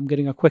 where I'm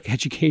getting a quick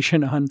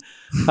education on,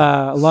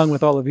 along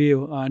with all of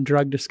you, on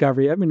drug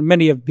discovery. I mean,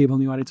 many of the people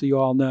in the audience, you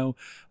all know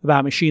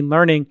about machine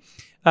learning.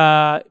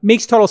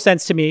 Makes total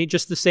sense to me,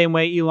 just the same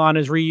way Elon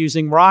is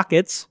reusing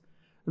rockets.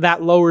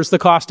 That lowers the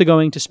cost of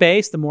going to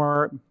space.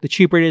 The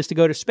cheaper it is to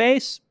go to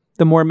space,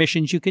 the more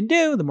missions you can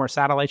do, the more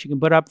satellites you can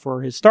put up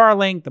for his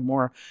Starlink,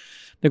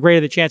 the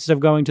greater the chances of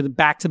going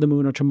back to the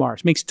moon or to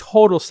Mars. Makes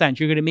total sense.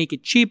 You're going to make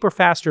it cheaper,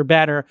 faster,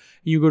 better. And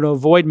you're going to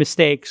avoid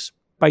mistakes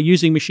by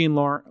using machine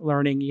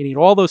learning. You need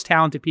all those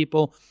talented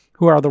people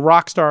who are the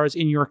rock stars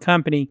in your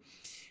company.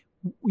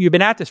 You've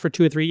been at this for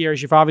 2 or 3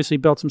 years. You've obviously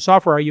built some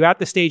software. Are you at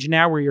the stage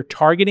now where you're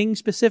targeting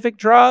specific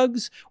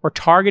drugs or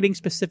targeting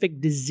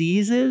specific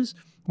diseases?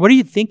 What are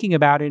you thinking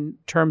about in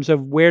terms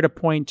of where to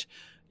point,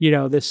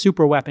 this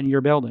super weapon you're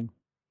building?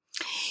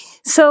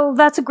 So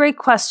that's a great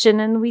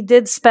question. And we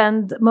did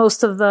spend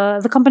most of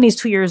the company's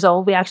 2 years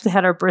old. We actually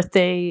had our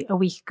birthday a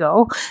week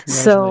ago.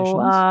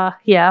 So,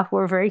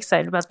 we're very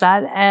excited about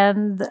that.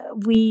 And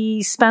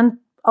we spent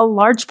a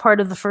large part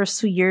of the first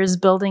 2 years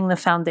building the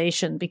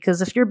foundation,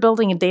 because if you're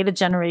building a data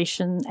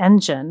generation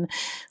engine,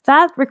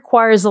 that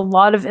requires a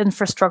lot of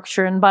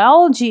infrastructure, and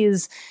biology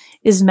is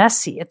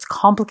messy. It's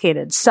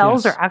complicated.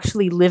 Cells are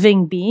actually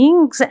living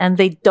beings, and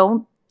they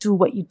don't do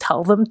what you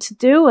tell them to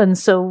do. And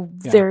so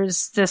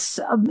there's this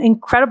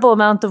incredible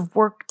amount of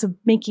work to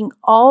making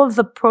all of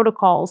the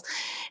protocols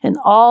and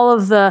all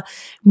of the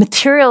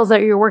materials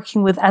that you're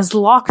working with as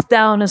locked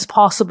down as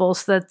possible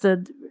so that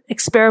the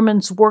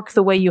experiments work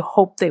the way you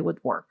hope they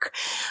would work.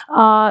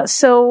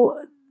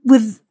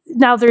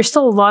 Now, there's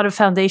still a lot of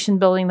foundation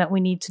building that we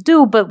need to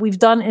do, but we've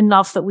done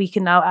enough that we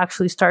can now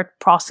actually start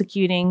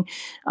prosecuting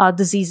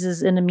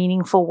diseases in a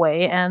meaningful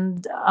way.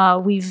 And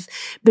we've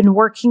been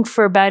working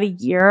for about a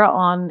year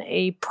on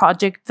a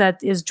project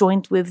that is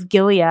joint with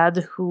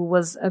Gilead, who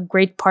was a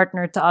great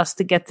partner to us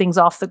to get things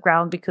off the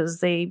ground, because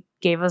they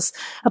gave us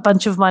a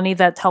bunch of money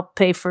that helped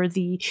pay for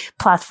the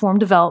platform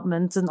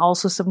development and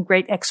also some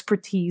great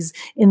expertise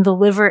in the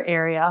liver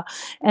area.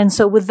 And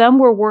so with them,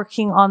 we're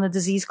working on a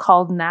disease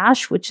called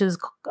NASH, which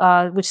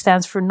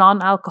stands for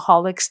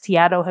non-alcoholic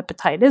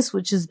steatohepatitis,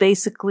 which is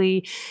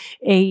basically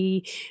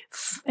an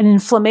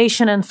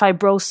inflammation and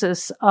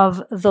fibrosis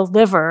of the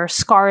liver,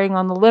 scarring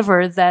on the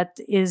liver, that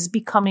is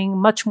becoming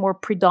much more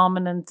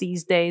predominant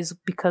these days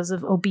because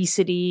of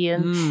obesity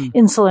and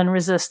insulin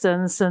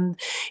resistance. And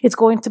it's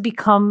going to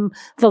become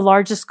the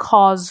largest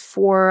cause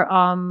for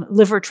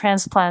liver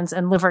transplants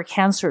and liver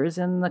cancers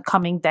in the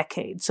coming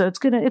decade. So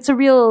it's a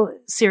real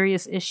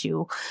serious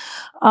issue.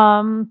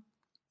 And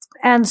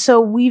so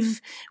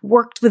we've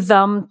worked with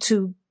them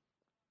to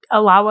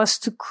allow us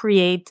to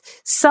create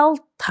cell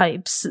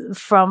types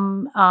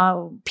from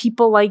normal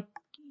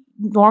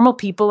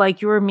people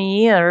like you or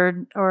me,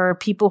 or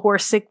people who are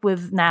sick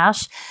with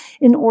NASH,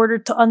 in order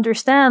to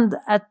understand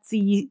at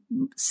the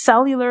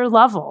cellular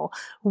level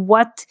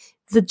what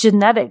the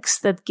genetics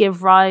that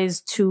give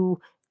rise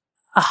to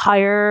a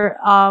higher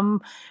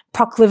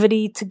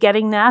proclivity to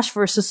getting NASH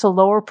versus a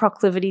lower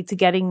proclivity to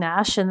getting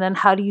NASH? And then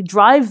how do you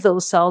drive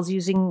those cells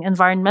using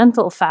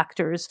environmental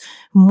factors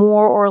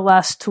more or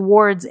less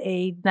towards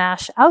a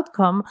NASH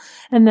outcome?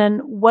 And then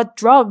what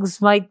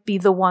drugs might be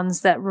the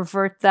ones that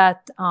revert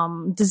that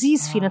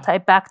disease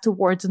phenotype back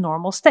towards a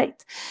normal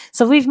state?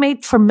 So we've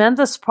made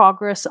tremendous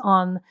progress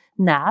on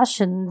NASH.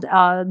 And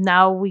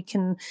now we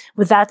can,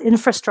 with that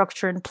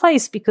infrastructure in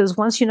place, because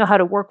once you know how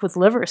to work with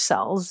liver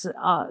cells,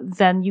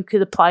 then you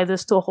could apply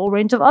this to a whole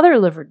range of other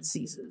liver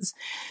diseases.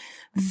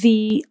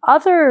 The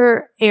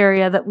other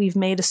area that we've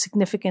made a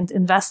significant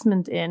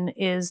investment in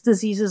is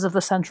diseases of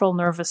the central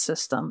nervous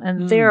system.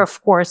 And there, of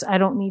course, I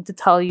don't need to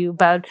tell you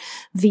about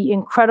the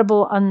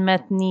incredible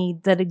unmet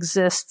need that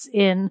exists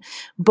in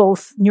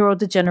both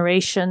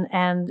neurodegeneration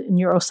and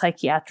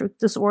neuropsychiatric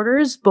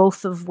disorders,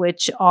 both of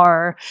which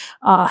are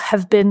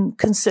have been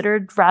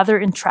considered rather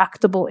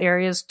intractable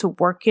areas to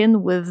work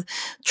in, with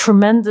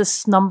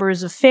tremendous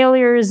numbers of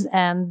failures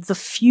and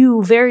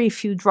the very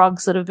few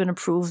drugs that have been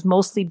approved,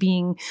 mostly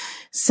being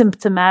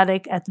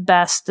symptomatic at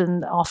best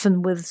and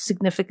often with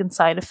significant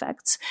side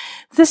effects.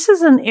 This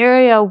is an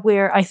area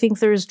where I think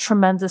there is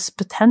tremendous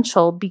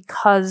potential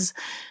because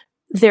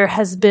there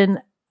has been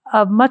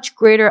a much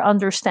greater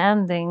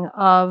understanding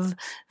of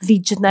the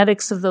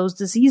genetics of those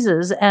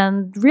diseases,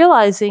 and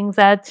realizing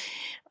that,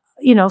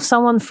 you know,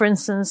 someone, for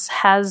instance,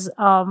 has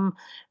a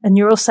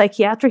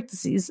neuropsychiatric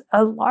disease,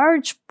 a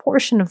large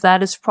portion of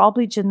that is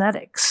probably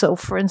genetic. So,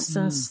 for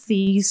instance,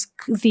 the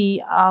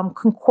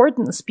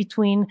concordance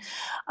between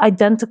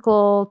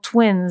identical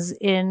twins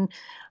in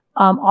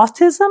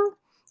autism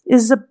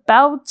is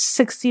about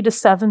 60 to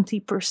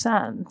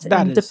 70%.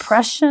 And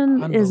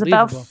depression is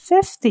about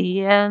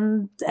 50.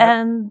 And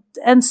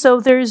so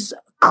there's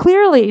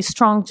clearly a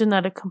strong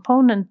genetic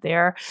component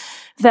there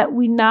that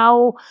we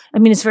now, I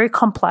mean, it's very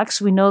complex.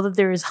 We know that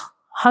there is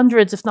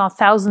hundreds, if not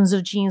thousands,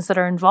 of genes that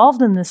are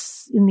involved in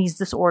these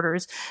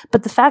disorders.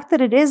 But the fact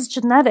that it is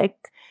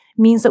genetic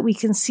means that we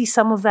can see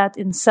some of that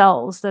in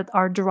cells that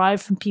are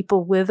derived from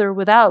people with or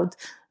without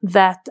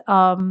that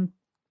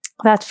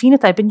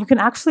phenotype. And you can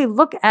actually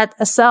look at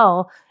a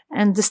cell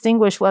and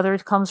distinguish whether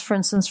it comes, for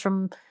instance,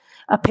 from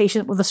a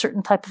patient with a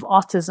certain type of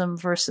autism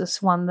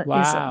versus one that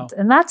isn't.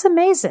 And that's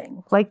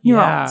amazing, like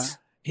neurons.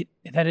 Yeah,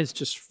 that is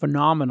just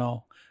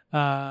phenomenal,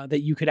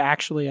 that you could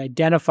actually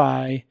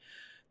identify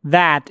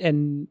that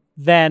and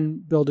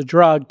then build a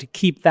drug to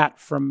keep that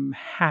from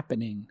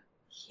happening.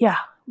 Yeah.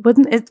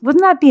 Wouldn't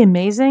that be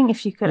amazing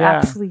if you could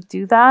actually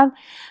do that?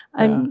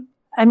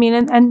 I mean,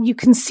 and you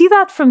can see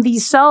that from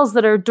these cells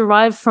that are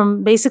derived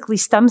from basically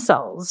stem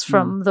cells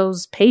from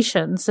those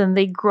patients, and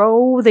they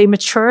grow, they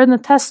mature in the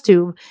test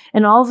tube.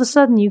 And all of a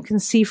sudden you can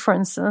see, for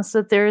instance,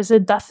 that there is a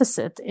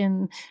deficit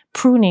in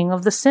pruning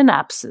of the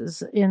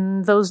synapses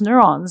in those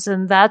neurons.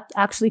 And that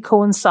actually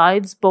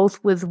coincides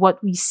both with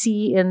what we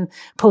see in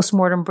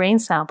postmortem brain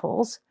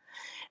samples,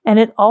 and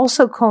it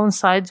also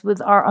coincides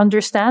with our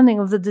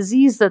understanding of the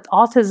disease, that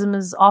autism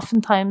is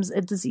oftentimes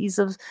a disease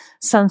of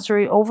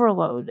sensory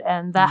overload.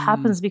 And that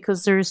happens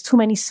because there's too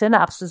many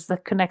synapses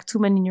that connect too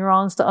many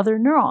neurons to other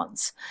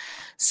neurons.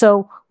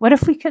 So what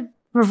if we could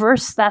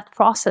reverse that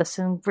process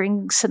and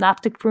bring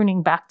synaptic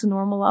pruning back to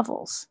normal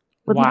levels?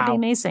 Wouldn't that be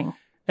amazing?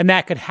 And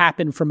that could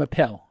happen from a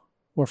pill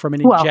or from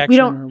an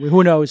injection, or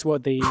who knows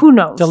what the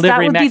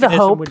delivery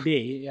mechanism would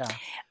be. Yeah.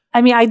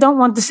 I mean, I don't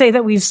want to say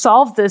that we've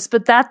solved this,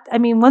 but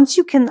once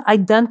you can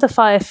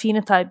identify a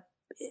phenotype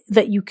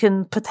that you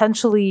can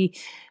potentially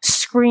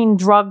screen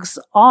drugs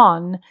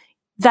on,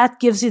 that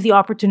gives you the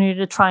opportunity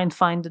to try and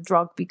find a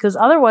drug, because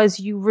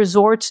otherwise you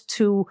resort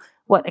to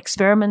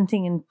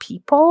experimenting in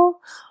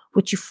people,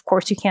 which of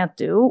course you can't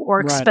do,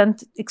 or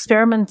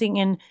experimenting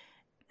in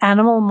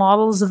animal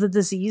models of the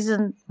disease,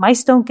 and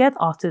mice don't get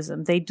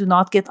autism. They do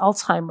not get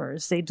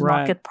Alzheimer's. They do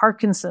not get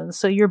Parkinson's.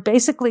 So you're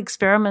basically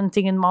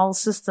experimenting in model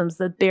systems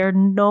that bear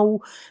no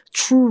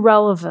true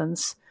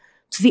relevance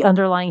to the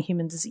underlying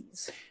human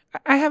disease.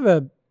 I have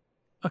a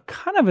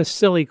kind of a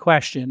silly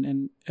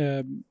question,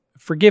 and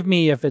forgive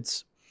me if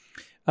it's,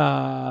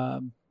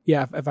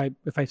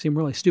 if I seem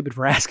really stupid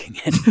for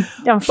asking it.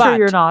 I'm sure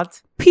you're not.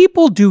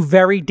 People do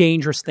very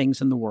dangerous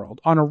things in the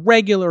world on a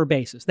regular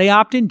basis. They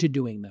opt into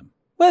doing them,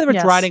 whether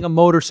it's riding a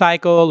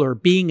motorcycle or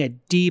being a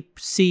deep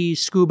sea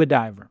scuba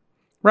diver,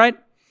 right?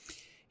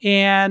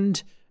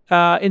 And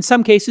in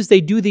some cases,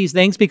 they do these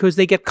things because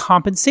they get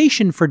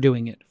compensation for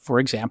doing it. For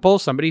example,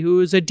 somebody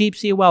who is a deep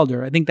sea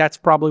welder. I think that's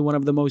probably one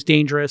of the most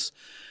dangerous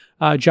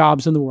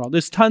jobs in the world.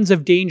 There's tons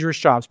of dangerous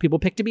jobs. People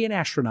pick to be an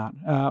astronaut,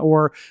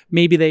 or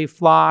maybe they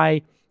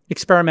fly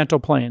experimental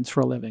planes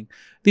for a living.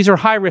 These are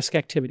high-risk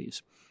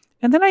activities.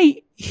 And then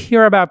I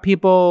hear about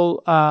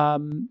people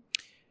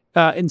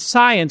in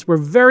science. We're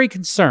very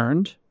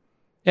concerned,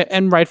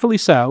 and rightfully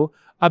so,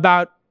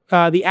 about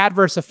the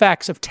adverse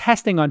effects of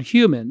testing on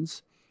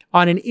humans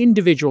on an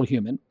individual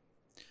human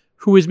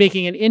who is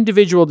making an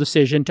individual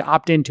decision to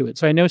opt into it.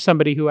 So I know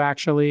somebody who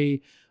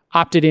actually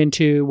opted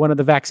into one of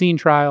the vaccine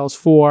trials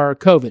for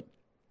COVID,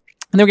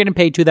 and they're getting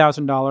paid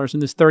 $2,000,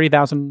 and there's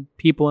 30,000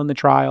 people in the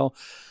trial.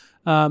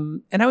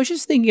 And I was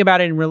just thinking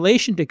about it in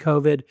relation to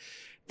COVID.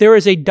 There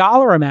is a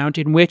dollar amount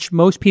in which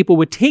most people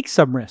would take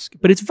some risk,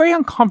 but it's very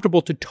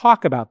uncomfortable to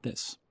talk about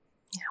this.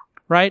 Yeah.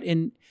 Right?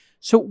 And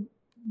so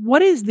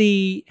what is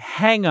the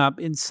hang up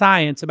in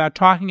science about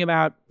talking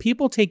about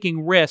people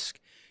taking risk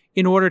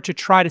in order to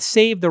try to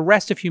save the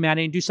rest of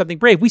humanity and do something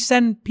brave? We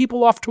send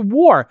people off to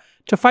war,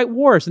 to fight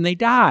wars, and they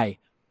die.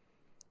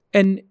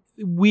 And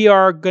we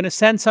are going to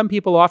send some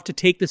people off to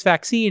take this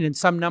vaccine, and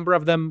some number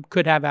of them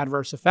could have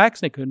adverse effects.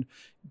 They could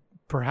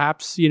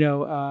perhaps,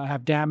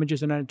 have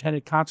damages and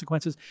unintended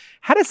consequences.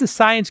 How does the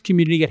science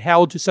community get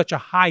held to such a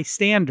high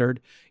standard?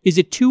 Is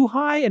it too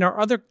high? And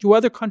do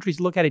other countries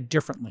look at it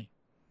differently?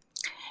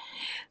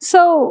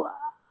 So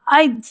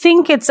I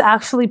think it's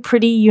actually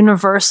pretty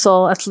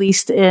universal, at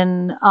least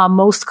in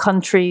most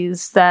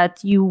countries,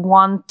 that you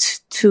want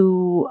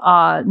to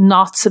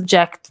not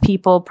subject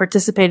people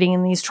participating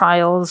in these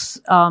trials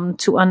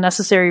to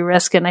unnecessary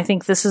risk. And I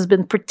think this has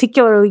been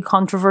particularly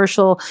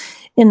controversial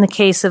in the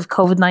case of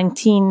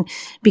COVID-19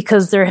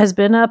 because there has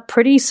been a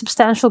pretty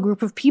substantial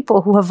group of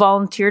people who have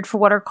volunteered for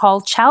what are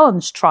called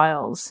challenge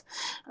trials,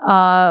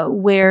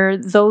 where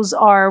those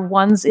are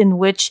ones in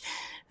which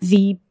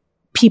the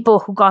people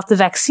who got the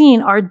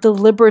vaccine are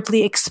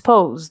deliberately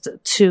exposed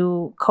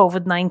to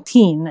COVID-19.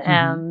 Mm-hmm.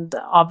 And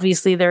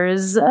obviously there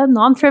is a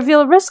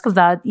non-trivial risk of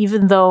that,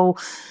 even though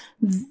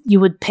you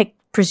would pick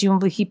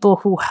presumably people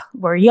who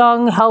were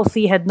young,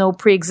 healthy, had no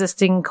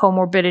pre-existing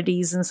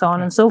comorbidities and so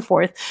on and so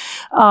forth.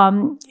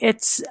 But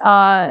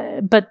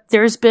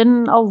there's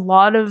been a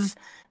lot of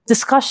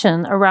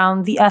discussion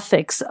around the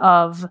ethics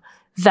of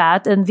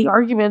that and the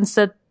arguments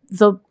that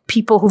the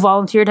people who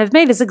volunteered have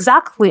made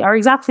are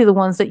exactly the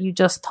ones that you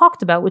just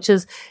talked about, which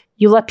is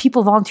you let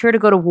people volunteer to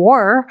go to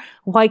war,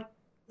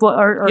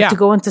 to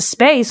go into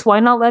space. Why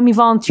not let me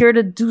volunteer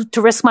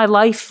to risk my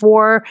life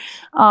for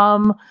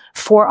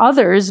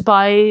others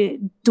by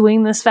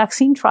doing this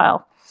vaccine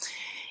trial?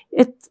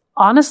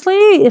 Honestly,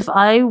 if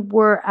I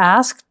were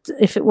asked,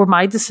 if it were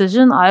my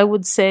decision, I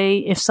would say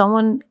if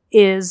someone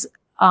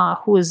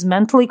who is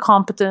mentally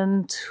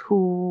competent,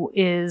 who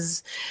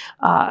is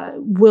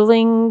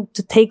willing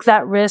to take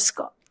that risk,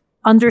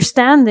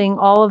 understanding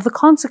all of the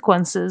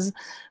consequences,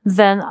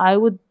 then I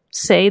would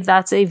say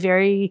that's a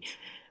very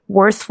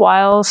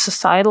worthwhile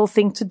societal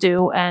thing to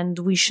do, and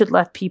we should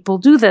let people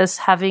do this,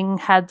 having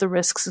had the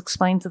risks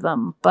explained to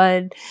them.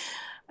 But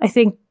I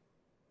think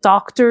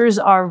doctors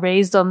are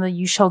raised on the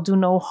 "you shall do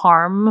no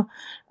harm"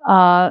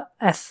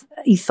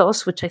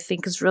 ethos, which I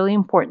think is really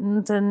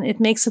important, and it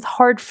makes it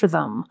hard for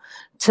them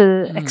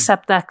to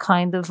accept that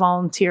kind of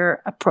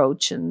volunteer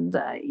approach. And,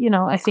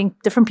 I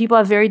think different people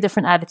have very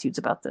different attitudes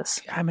about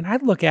this. I mean, I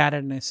look at it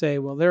and I say,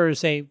 well, there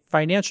is a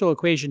financial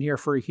equation here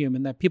for a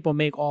human that people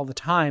make all the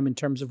time in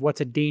terms of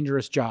what's a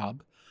dangerous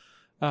job.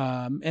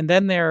 And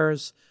then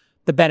there's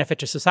the benefit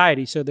to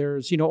society. So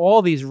there's,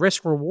 all these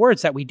risk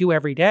rewards that we do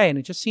every day. And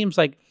it just seems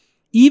like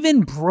even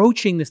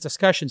broaching this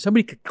discussion,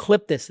 somebody could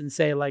clip this and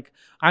say, like,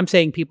 I'm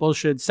saying people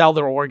should sell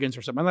their organs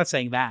or something. I'm not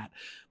saying that.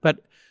 But,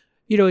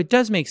 it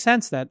does make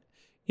sense that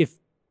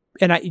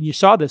and you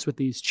saw this with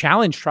these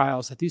challenge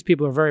trials, that these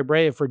people are very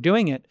brave for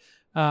doing it.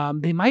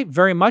 They might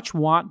very much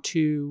want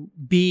to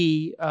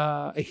be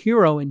a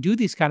hero and do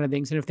these kind of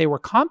things. And if they were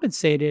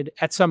compensated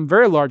at some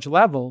very large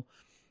level,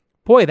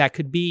 boy, that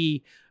could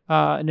be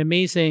an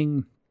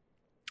amazing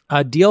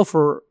deal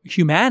for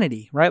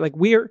humanity, right? Like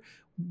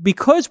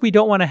because we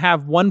don't want to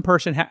have one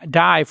person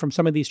die from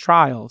some of these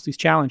trials, these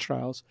challenge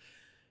trials,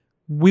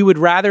 we would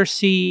rather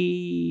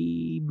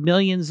see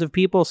millions of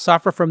people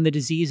suffer from the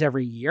disease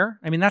every year.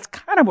 I mean, that's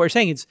kind of what we're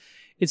saying.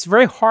 It's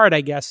very hard,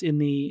 I guess,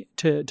 to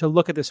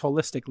look at this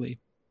holistically.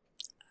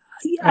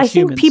 I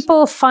think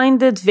people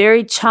find it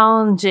very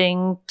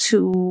challenging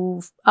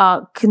to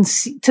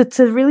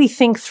really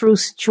think through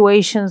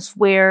situations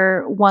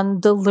where one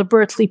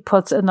deliberately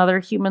puts another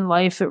human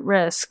life at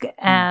risk.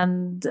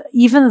 And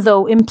even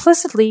though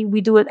implicitly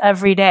we do it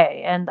every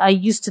day, and I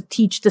used to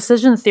teach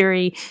decision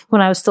theory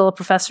when I was still a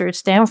professor at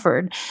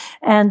Stanford,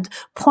 and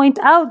point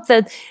out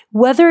that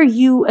whether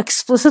you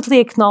explicitly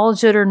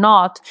acknowledge it or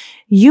not,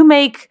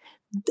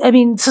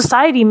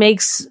 society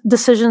makes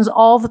decisions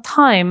all the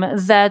time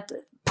that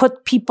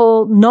put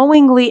people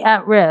knowingly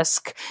at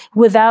risk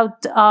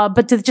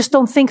but they just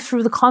don't think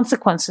through the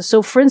consequences.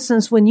 So for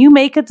instance, when you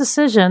make a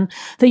decision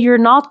that you're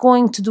not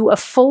going to do a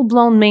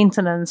full-blown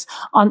maintenance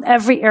on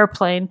every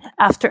airplane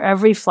after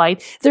every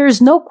flight, there is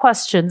no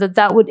question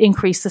that would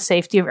increase the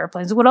safety of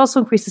airplanes. It would also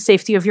increase the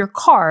safety of your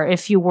car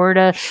if you were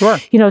to,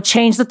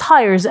 change the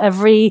tires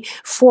every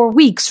 4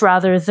 weeks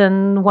rather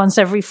than once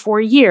every 4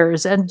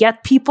 years. And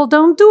yet people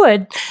don't do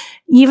it,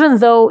 even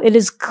though it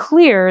is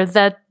clear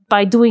that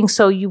by doing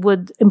so, you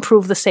would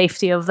improve the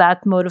safety of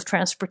that mode of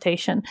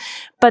transportation.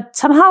 But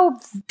somehow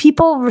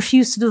people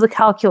refuse to do the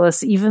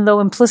calculus, even though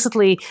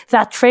implicitly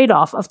that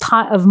trade-off of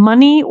time, of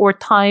money or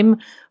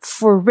time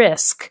for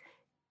risk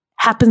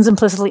happens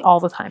implicitly all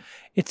the time.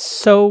 It's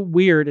so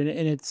weird. And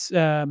it's,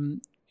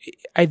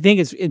 I think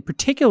it's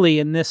particularly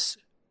in this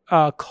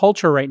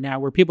culture right now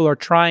where people are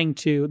trying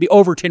to, the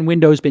Overton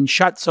window has been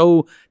shut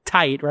so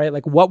tight, right?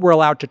 Like what we're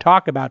allowed to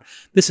talk about.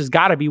 This has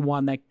got to be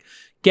one that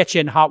gets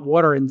you in hot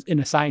water in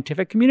a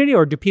scientific community,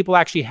 or do people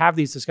actually have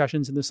these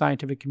discussions in the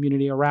scientific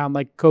community around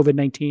like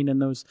COVID-19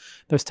 and those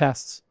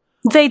tests?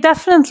 They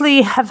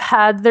definitely have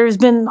had, there's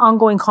been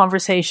ongoing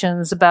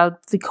conversations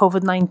about the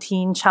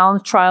COVID-19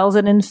 challenge trials.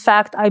 And in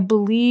fact, I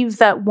believe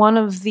that one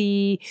of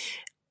the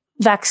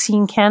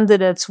vaccine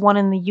candidates, one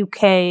in the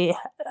UK,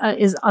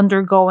 is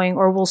undergoing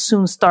or will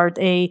soon start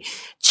a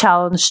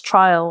challenge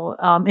trial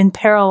in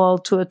parallel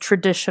to a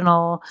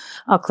traditional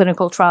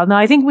clinical trial. Now,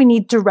 I think we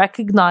need to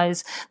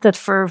recognize that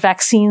for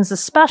vaccines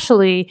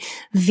especially,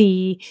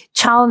 the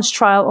challenge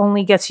trial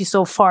only gets you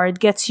so far. It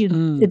gets you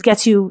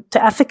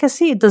to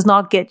efficacy. It does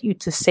not get you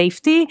to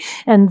safety.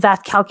 And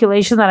that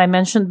calculation that I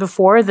mentioned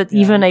before, that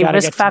even a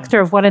risk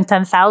factor of 1 in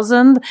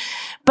 10,000.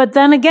 But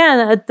then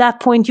again, at that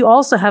point, you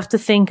also have to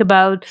think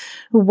about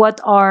what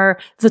are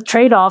the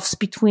trade-offs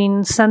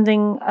between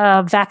sending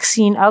a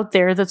vaccine out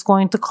there that's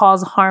going to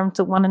cause harm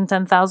to 1 in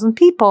 10,000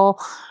 people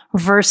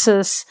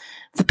versus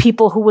the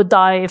people who would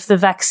die if the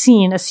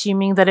vaccine,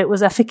 assuming that it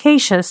was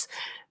efficacious,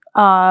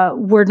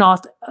 were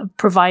not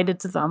provided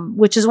to them,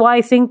 which is why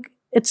I think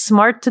it's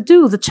smart to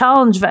do the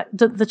challenge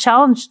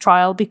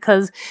trial,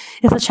 because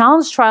if the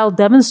challenge trial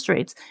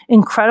demonstrates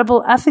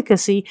incredible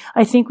efficacy,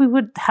 I think we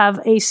would have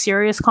a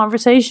serious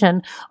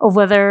conversation of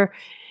whether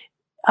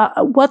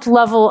what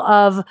level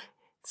of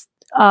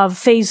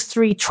phase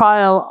 3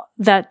 trial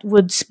that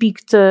would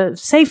speak to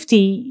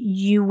safety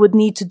you would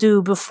need to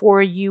do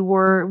before you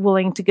were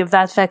willing to give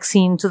that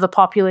vaccine to the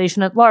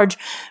population at large,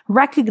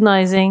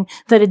 recognizing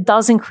that it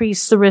does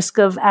increase the risk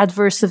of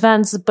adverse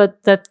events,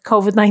 but that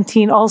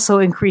COVID-19 also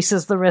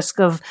increases the risk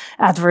of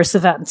adverse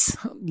events.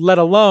 Let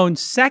alone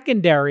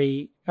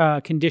secondary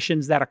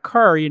conditions that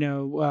occur,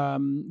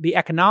 the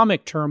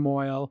economic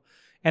turmoil,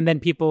 and then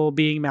people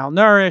being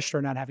malnourished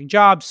or not having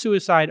jobs,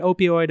 suicide,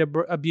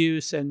 opioid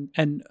abuse,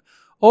 and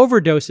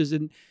overdoses.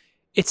 And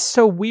it's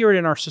so weird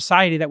in our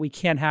society that we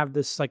can't have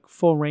this like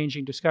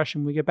full-ranging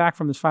discussion when we get back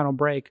from this final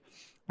break.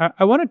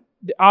 I want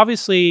to,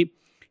 obviously,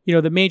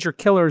 the major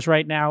killers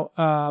right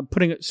now,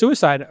 putting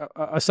suicide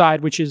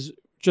aside, which is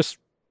just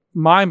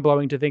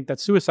mind-blowing to think that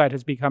suicide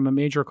has become a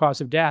major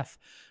cause of death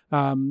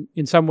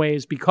in some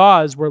ways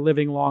because we're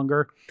living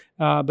longer.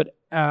 But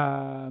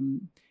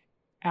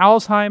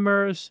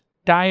Alzheimer's,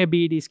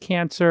 diabetes,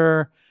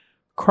 cancer,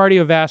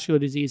 cardiovascular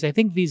disease. I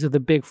think these are the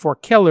big 4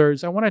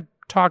 killers. I want to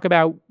talk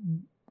about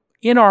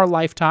in our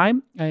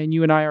lifetime, and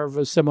you and I are of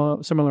a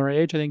similar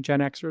age, I think Gen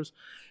Xers.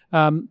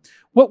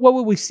 What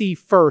will we see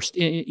first,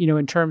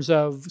 in terms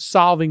of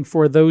solving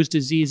for those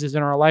diseases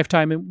in our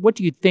lifetime? And what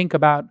do you think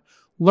about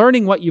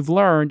learning what you've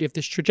learned? If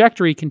this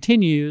trajectory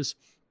continues,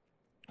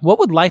 what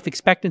would life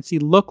expectancy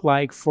look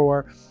like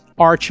for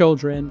our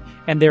children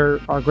and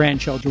our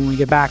grandchildren when we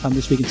get back on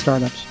This Week in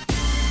Startups?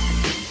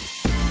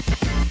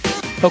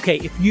 Okay,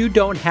 if you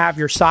don't have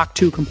your SOC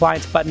 2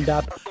 compliance buttoned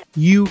up,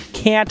 you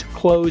can't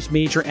close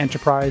major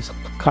enterprise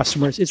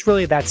customers. It's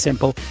really that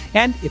simple.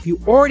 And if you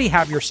already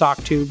have your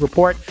SOC 2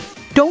 report,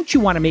 don't you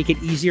want to make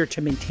it easier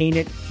to maintain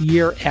it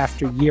year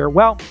after year?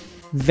 Well,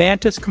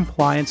 Vanta's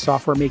compliance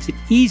software makes it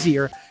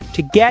easier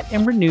to get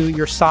and renew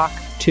your SOC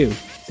 2.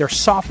 Their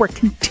software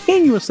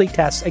continuously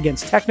tests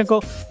against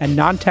technical and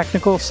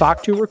non-technical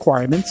SOC 2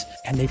 requirements,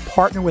 and they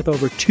partner with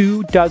over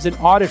 24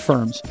 audit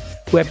firms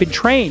who have been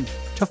trained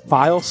to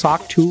file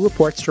SOC 2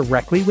 reports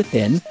directly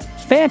within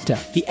Vanta.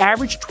 The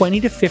average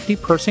 20 to 50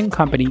 person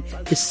company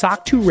is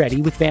SOC 2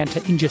 ready with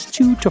Vanta in just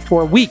 2 to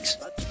 4 weeks,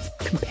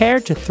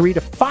 compared to 3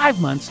 to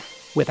 5 months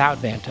without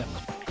Vanta.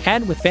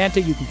 And with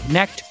Vanta, you can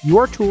connect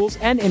your tools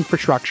and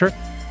infrastructure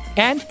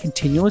and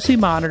continuously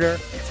monitor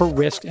for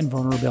risk and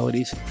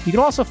vulnerabilities. You can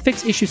also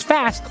fix issues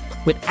fast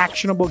with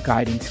actionable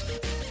guidance.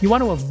 You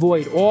want to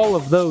avoid all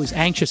of those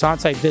anxious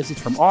on-site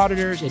visits from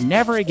auditors and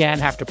never again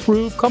have to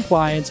prove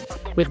compliance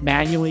with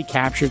manually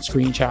captured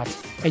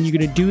screenshots. And you're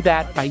going to do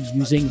that by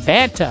using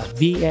Vanta,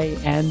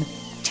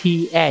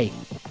 V-A-N-T-A.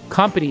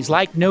 Companies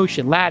like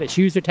Notion, Lattice,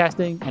 User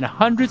Testing, and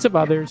hundreds of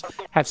others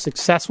have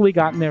successfully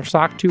gotten their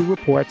SOC 2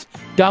 reports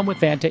done with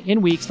Vanta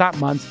in weeks, not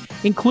months,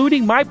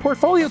 including my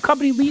portfolio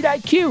company,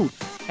 LeadIQ.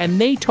 And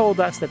they told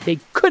us that they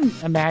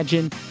couldn't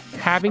imagine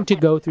having to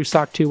go through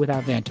SOC 2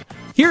 without Vanta.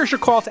 Here's your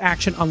call to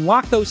action.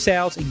 Unlock those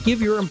sales and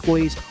give your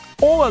employees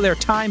all of their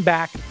time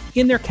back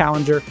in their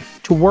calendar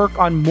to work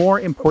on more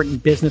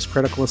important business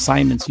critical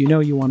assignments. You know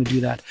you want to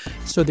do that.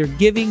 So they're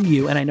giving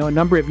you, and I know a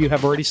number of you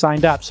have already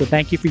signed up, so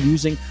thank you for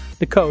using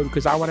the code,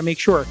 because I want to make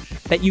sure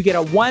that you get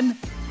a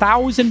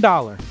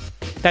 $1,000.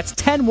 That's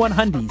 10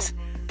 100s.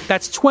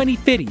 That's 20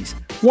 50s.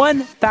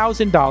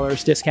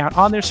 $1,000 discount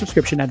on their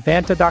subscription at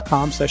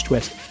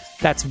vanta.com/twist.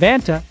 That's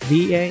Vanta,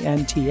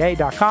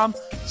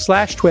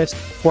 VANTA.com/twist,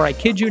 for, I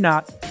kid you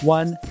not,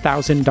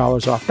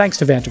 $1,000 off. Thanks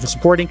to Vanta for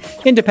supporting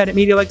independent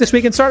media like This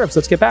Week in Startups.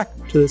 Let's get back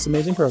to this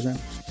amazing program.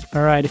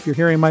 All right, if you're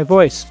hearing my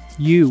voice,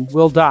 you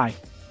will die.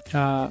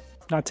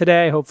 Not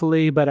today,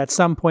 hopefully, but at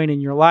some point in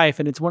your life.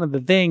 And it's one of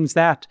the things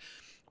that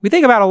we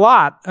think about a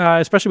lot,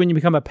 especially when you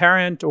become a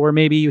parent or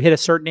maybe you hit a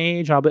certain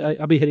age. I'll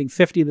be hitting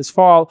 50 this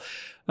fall,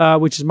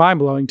 which is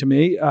mind-blowing to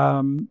me.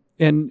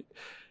 And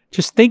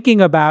just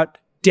thinking about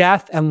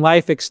death and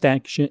life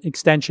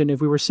extension.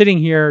 If we were sitting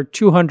here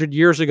 200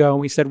 years ago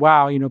and we said,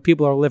 wow,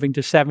 people are living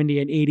to 70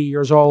 and 80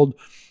 years old,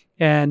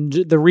 and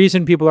the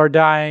reason people are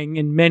dying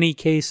in many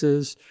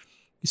cases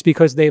is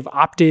because they've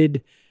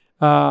opted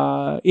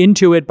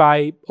into it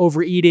by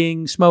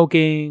overeating,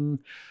 smoking,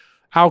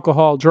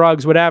 alcohol,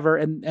 drugs, whatever,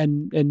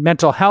 and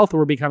mental health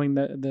were becoming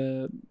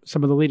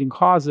some of the leading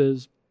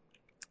causes.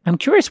 I'm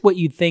curious what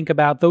you think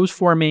about those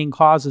four main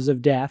causes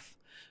of death,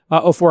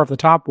 four of the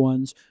top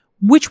ones.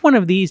 Which one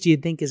of these do you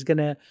think is going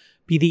to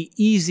be the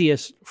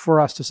easiest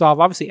for us to solve?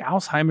 Obviously,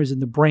 Alzheimer's in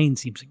the brain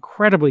seems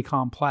incredibly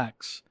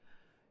complex.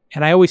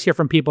 And I always hear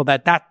from people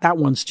that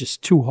one's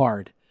just too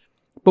hard.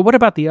 But what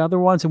about the other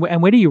ones?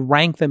 And where do you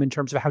rank them in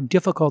terms of how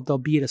difficult they'll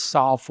be to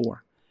solve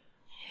for?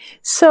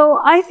 So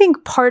I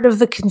think part of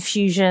the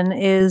confusion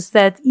is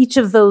that each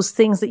of those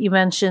things that you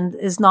mentioned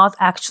is not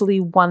actually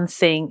one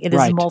thing. It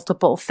is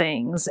multiple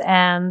things.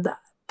 And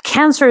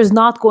cancer is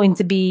not going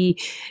to be,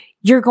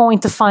 you're going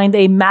to find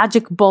a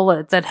magic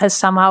bullet that has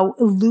somehow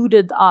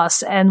eluded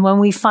us. And when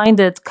we find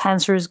it,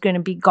 cancer is going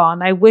to be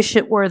gone. I wish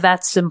it were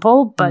that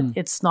simple, but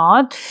it's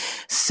not.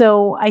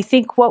 So I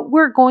think what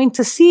we're going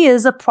to see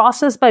is a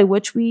process by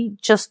which we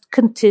just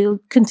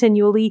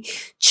continually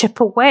chip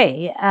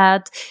away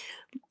at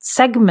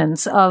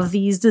segments of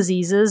these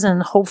diseases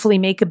and hopefully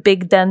make a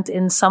big dent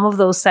in some of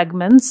those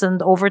segments,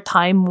 and over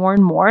time more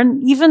and more.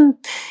 And even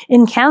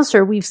in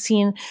cancer, we've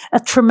seen a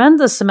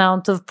tremendous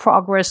amount of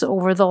progress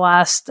over the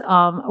last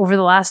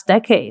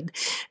decade.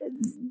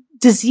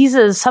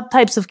 Diseases,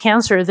 subtypes of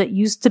cancer that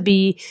used to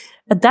be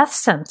a death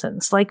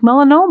sentence, like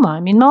melanoma. I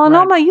mean,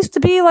 melanoma used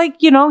to be like,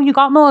 you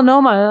got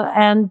melanoma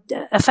and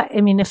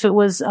if it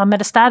was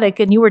metastatic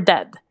and you were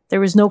dead. There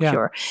was no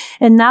cure.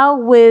 And now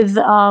with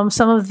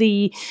some of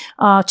the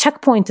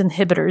checkpoint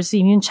inhibitors,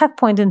 the immune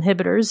checkpoint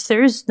inhibitors,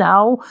 there's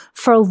now,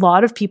 for a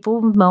lot of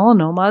people with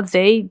melanoma,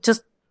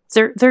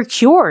 they're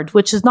cured,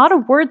 which is not a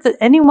word that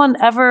anyone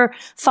ever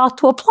thought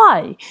to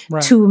apply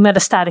to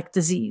metastatic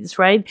disease,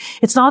 right?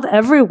 It's not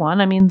everyone.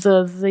 I mean,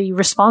 the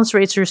response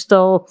rates are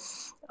still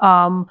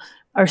 20,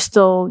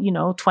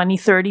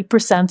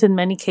 30% in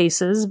many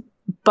cases,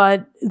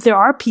 but there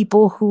are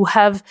people who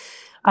have,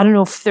 I don't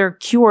know if they're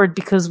cured,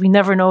 because we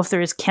never know if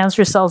there is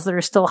cancer cells that are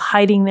still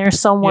hiding there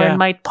somewhere and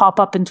might pop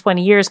up in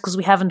 20 years because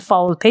we haven't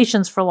followed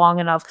patients for long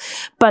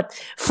enough. But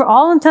for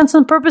all intents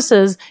and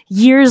purposes,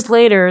 years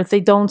later, they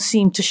don't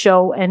seem to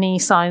show any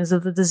signs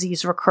of the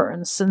disease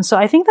recurrence. And so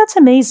I think that's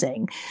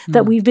amazing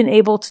that we've been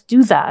able to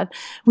do that.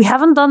 We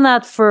haven't done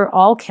that for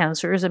all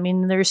cancers. I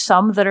mean, there's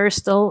some that are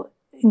still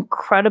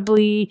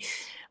incredibly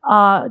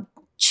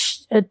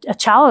a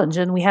challenge,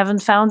 and we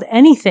haven't found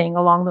anything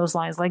along those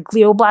lines. Like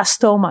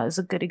glioblastoma is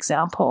a good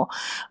example.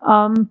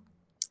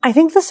 I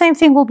think the same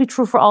thing will be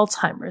true for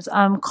Alzheimer's.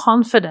 I'm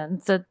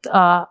confident that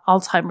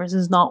Alzheimer's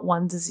is not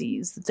one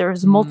disease, that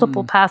there's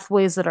multiple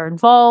pathways that are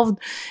involved.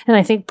 And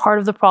I think part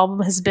of the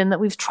problem has been that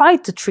we've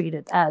tried to treat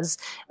it as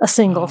a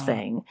single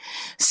thing.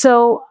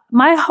 So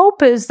my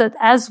hope is that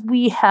as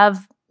we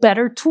have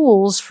better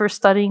tools for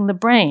studying the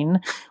brain,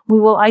 we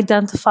will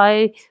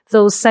identify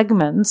those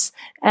segments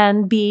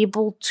and be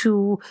able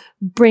to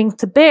bring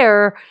to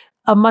bear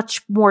a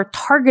much more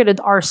targeted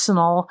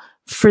arsenal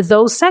for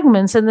those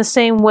segments, in the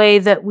same way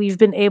that we've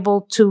been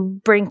able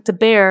to bring to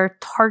bear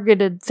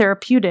targeted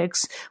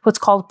therapeutics, what's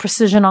called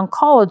precision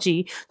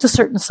oncology, to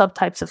certain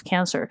subtypes of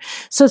cancer.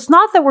 So it's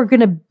not that we're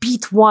going to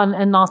beat one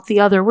and not the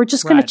other. We're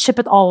just going to chip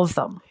at all of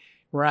them.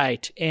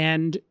 Right.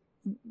 And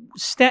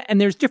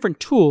there's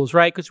different tools,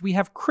 right? Because we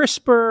have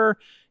CRISPR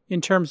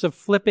in terms of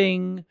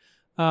flipping,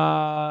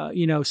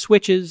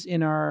 switches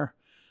in our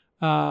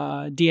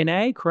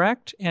DNA,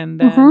 correct? And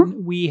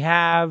then we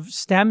have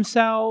stem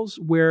cells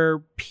where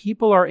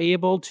people are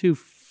able to.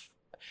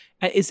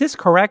 Is this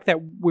correct that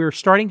we're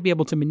starting to be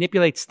able to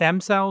manipulate stem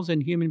cells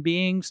in human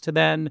beings to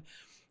then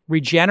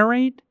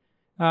regenerate,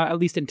 at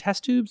least in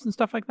test tubes and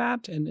stuff like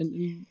that?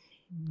 And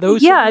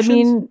those. Yeah, solutions? I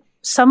mean,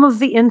 some of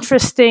the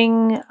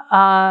interesting,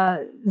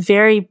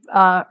 very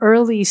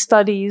early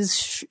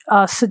studies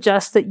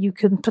suggest that you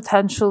can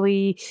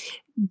potentially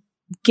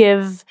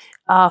give,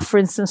 for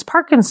instance,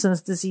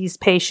 Parkinson's disease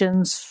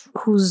patients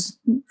whose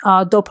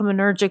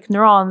dopaminergic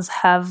neurons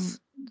have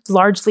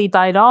largely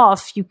died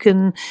off. You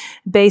can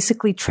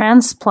basically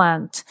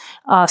transplant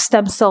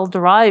stem cell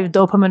derived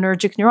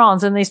dopaminergic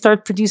neurons, and they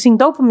start producing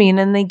dopamine,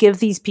 and they give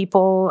these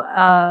people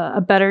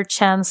a better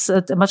chance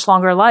at a much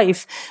longer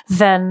life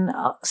than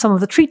some of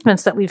the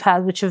treatments that we've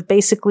had, which have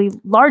basically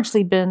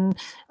largely been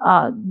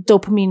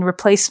dopamine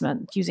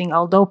replacement using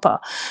L-Dopa.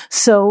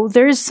 So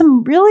there's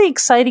some really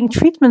exciting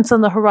treatments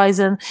on the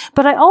horizon,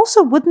 but I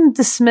also wouldn't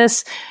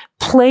dismiss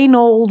plain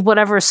old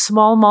whatever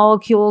small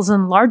molecules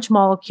and large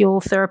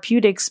molecule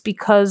therapeutics,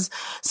 because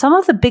some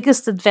of the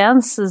biggest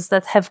advances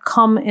that have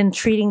come in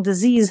treating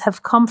disease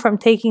have come from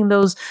taking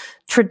those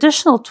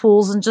traditional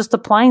tools and just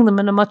applying them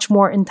in a much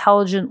more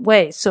intelligent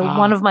way. So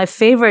one of my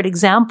favorite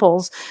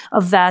examples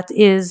of that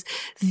is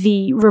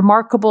the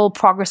remarkable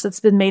progress that's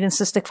been made in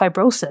cystic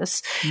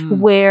fibrosis,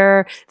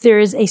 where there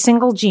is a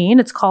single gene,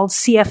 it's called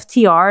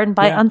CFTR, and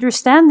by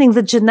understanding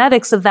the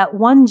genetics of that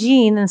one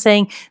gene and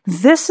saying,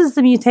 this is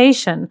the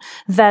mutation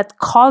that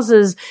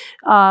causes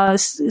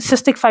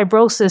cystic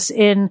fibrosis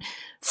in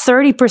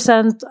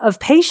 30% of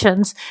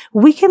patients,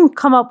 we can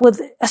come up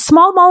with a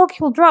small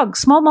molecule drug.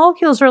 Small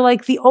molecules are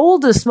like the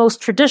oldest,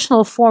 most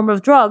traditional form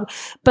of drug,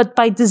 but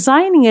by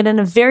designing it in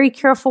a very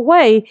careful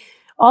way,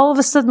 all of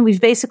a sudden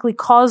we've basically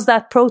caused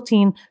that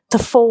protein to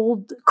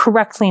fold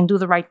correctly and do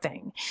the right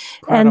thing.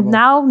 Incredible. And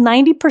now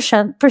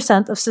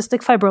 90% of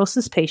cystic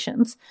fibrosis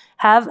patients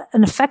have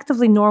an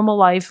effectively normal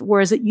life,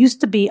 whereas it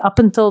used to be up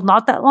until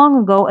not that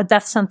long ago, a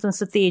death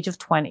sentence at the age of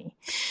 20.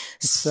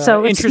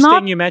 So it's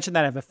interesting you mentioned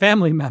that. I have a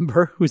family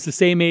member who's the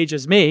same age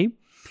as me,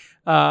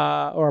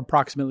 or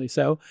approximately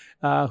so,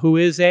 who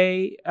is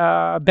a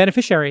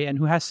beneficiary and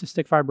who has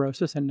cystic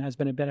fibrosis and has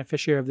been a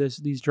beneficiary of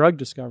these drug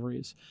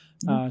discoveries.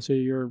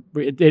 So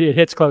it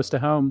hits close to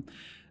home.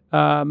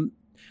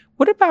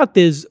 What about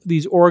these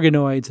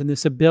organoids and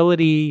this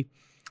ability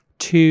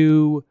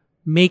to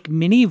make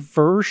mini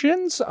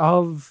versions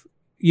of,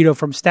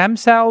 from stem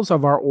cells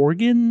of our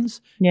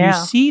organs? Yeah.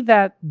 You see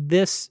that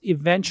this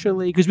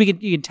eventually, because you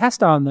can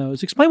test on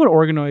those. Explain what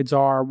organoids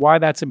are, why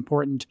that's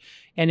important,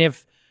 and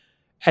if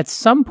at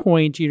some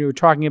point, you're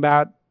talking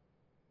about,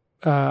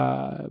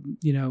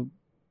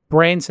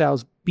 brain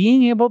cells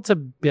being able to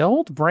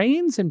build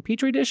brains in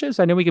petri dishes.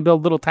 I know we can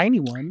build little tiny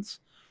ones.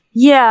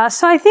 Yeah,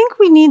 so I think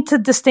we need to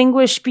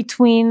distinguish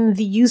between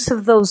the use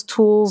of those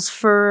tools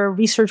for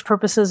research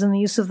purposes and the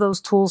use of those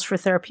tools for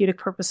therapeutic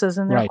purposes,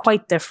 and they're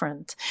quite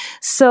different.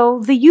 So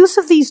the use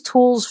of these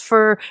tools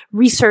for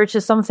research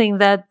is something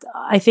that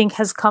I think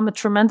has come a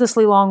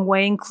tremendously long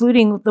way,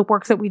 including the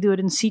work that we do at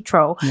In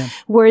Citro,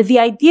 where the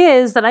idea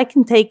is that I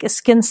can take a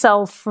skin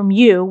cell from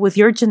you with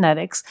your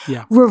genetics,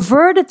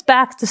 revert it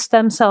back to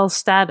stem cell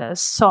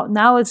status. So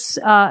now it's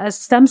a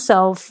stem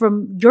cell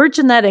from your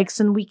genetics,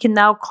 and we can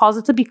now cause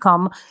it to become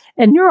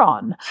a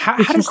neuron. How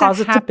does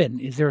that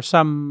happen? Is there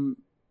some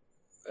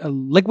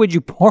liquid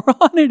you pour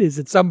on it? Is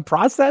it some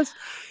process?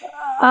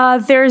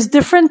 There's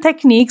different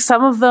techniques.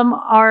 Some of them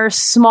are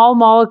small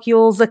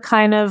molecules that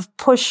kind of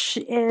push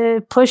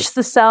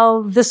the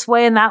cell this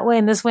way and that way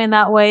and this way and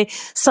that way.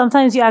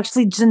 Sometimes you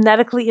actually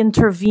genetically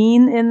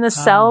intervene in the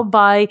cell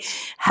by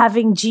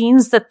having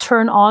genes that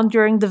turn on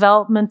during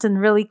development and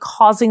really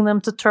causing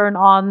them to turn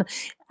on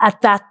at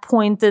that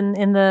point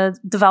in the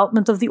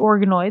development of the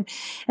organoid.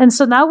 And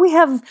so now we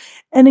have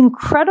an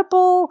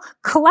incredible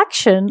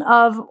collection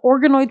of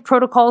organoid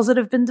protocols that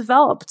have been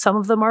developed. Some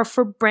of them are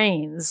for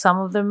brains. Some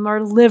of them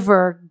are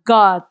liver,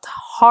 gut,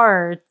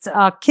 heart,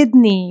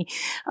 kidney.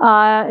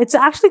 It's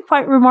actually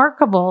quite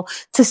remarkable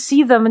to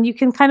see them, and you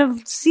can kind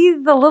of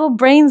see the little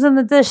brains in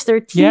the dish. They're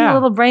teeny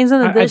little brains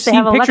in the dish. I've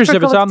seen pictures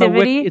of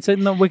it. It's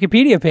in the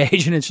Wikipedia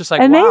page, and it's just like,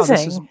 amazing. Wow,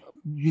 this is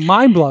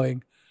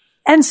mind-blowing.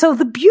 And so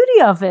the beauty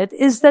of it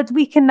is that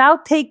we can now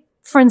take,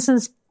 for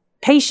instance,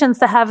 patients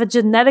that have a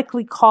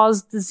genetically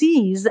caused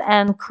disease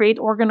and create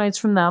organoids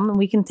from them. And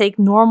we can take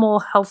normal,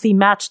 healthy,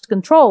 matched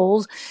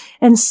controls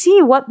and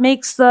see what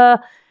makes the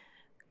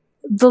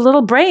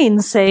little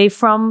brains, say,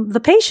 from the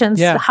patients.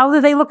 Yeah. How do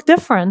they look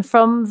different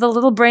from the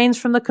little brains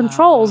from the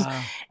controls?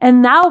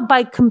 And now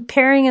by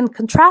comparing and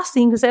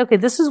contrasting, you can say, okay,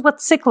 this is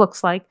what sick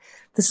looks like.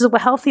 This is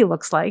what healthy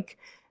looks like.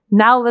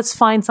 Now let's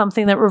find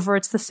something that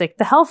reverts the sick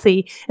to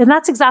healthy. And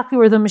that's exactly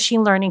where the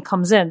machine learning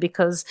comes in,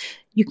 because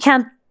you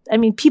can't,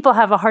 people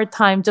have a hard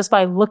time just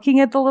by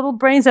looking at the little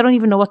brains. They don't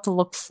even know what to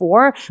look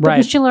for. But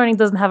machine learning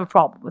doesn't have a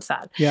problem with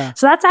that. Yeah.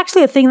 So that's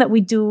actually a thing that we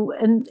do,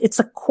 and it's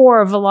a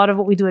core of a lot of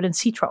what we do at In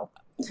Citro.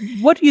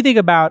 What do you think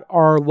about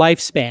our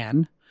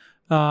lifespan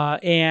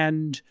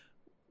and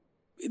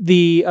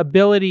the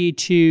ability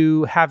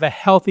to have a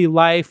healthy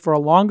life for a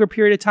longer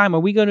period of time? Are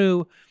we going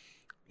to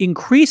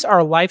increase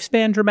our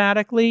lifespan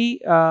dramatically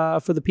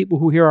for the people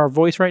who hear our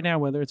voice right now,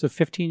 whether it's a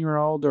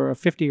 15-year-old or a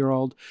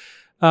 50-year-old?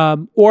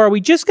 Or are we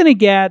just going to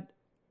get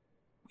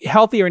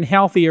healthier and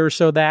healthier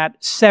so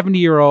that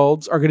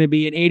 70-year-olds are going to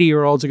be and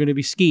 80-year-olds are going to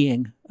be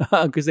skiing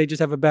because they just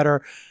have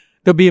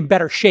they'll be in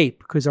better shape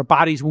because our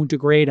bodies won't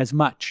degrade as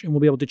much, and we'll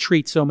be able to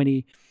treat so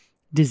many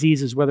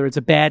diseases, whether it's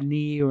a bad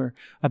knee or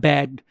a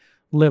bad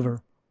liver?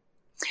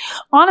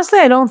 Honestly,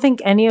 I don't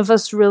think any of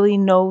us really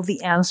know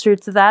the answer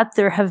to that.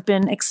 There have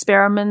been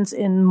experiments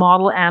in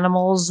model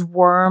animals,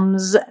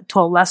 worms, to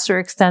a lesser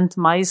extent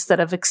mice, that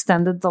have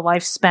extended the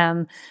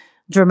lifespan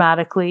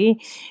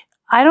dramatically.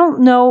 I don't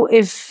know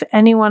if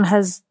anyone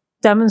has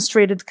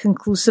demonstrated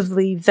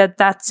conclusively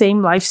that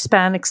same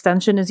lifespan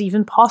extension is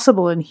even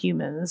possible in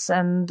humans.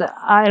 And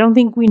I don't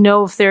think we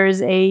know if there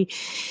is a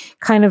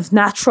kind of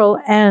natural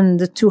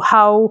end to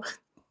how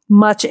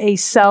much a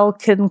cell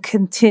can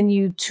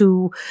continue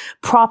to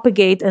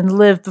propagate and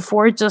live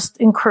before it just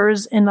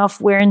incurs enough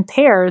wear and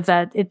tear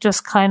that it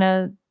just kind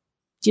of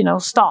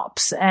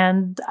stops.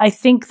 And I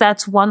think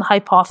that's one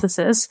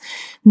hypothesis.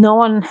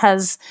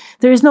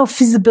 There is no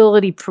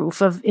feasibility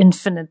proof of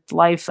infinite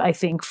life, I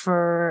think,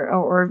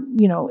 or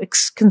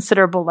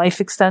considerable life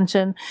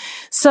extension.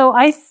 So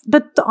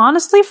but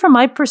honestly, from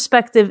my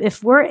perspective,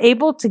 if we're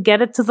able to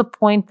get it to the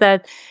point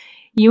that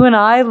you and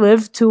I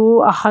live to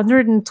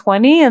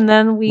 120 and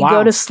then we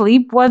go to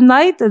sleep one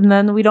night and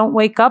then we don't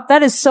wake up,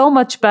 that is so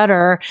much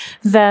better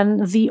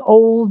than the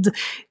old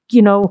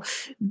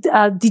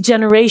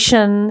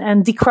degeneration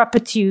and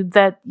decrepitude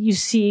that you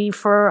see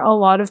for a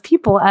lot of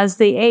people as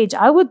they age.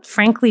 I would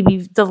frankly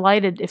be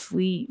delighted if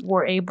we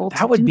were able to do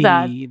that. That would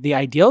be the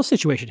ideal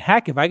situation.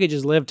 Heck, if I could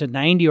just live to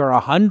 90 or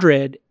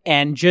 100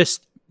 and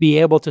just be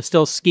able to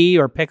still ski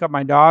or pick up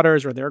my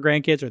daughters or their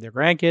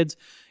grandkids.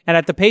 And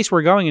at the pace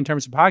we're going in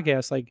terms of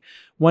podcasts, like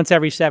once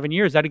every 7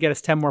 years, that'd get us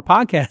 10 more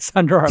podcasts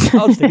under our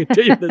belts to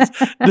continue this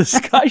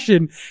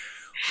discussion.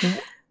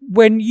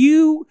 When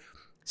you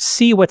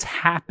see what's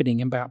happening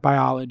in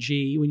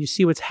biology, when you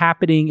see what's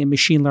happening in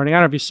machine learning. I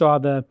don't know if you saw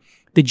the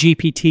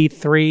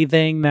GPT-3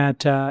 thing that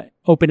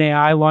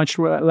OpenAI launched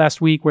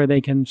last week, where they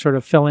can sort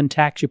of fill in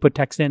text. You put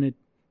text in, it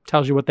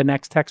tells you what the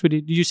next text would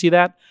be. Did you see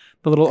that?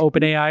 The little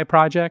OpenAI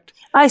project?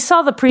 I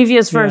saw the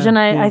previous version.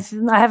 I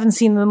haven't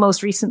seen the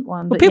most recent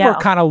one. But people are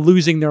kind of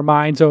losing their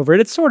minds over it.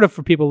 It's sort of,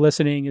 for people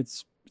listening,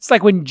 it's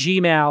like when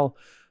Gmail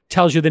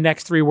tells you the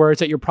next 3 words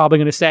that you're probably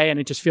going to say, and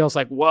it just feels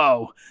like,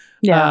 whoa.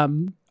 Yeah.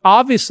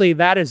 Obviously,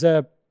 that is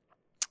a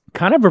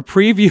kind of a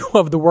preview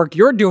of the work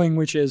you're doing,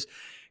 which is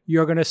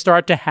you're going to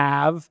start to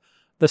have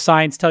the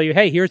science tell you,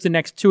 hey, here's the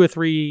next 2 or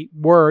 3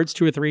 words,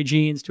 2 or 3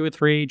 genes, 2 or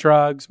 3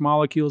 drugs,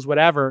 molecules,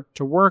 whatever,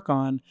 to work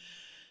on.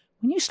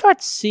 When you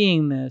start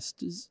seeing this,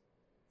 does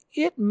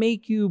it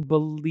make you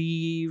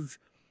believe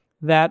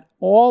that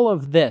all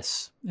of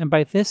this, and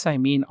by this I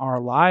mean our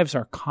lives,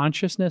 our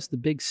consciousness, the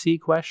big C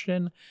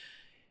question,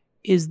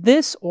 is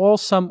this all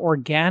some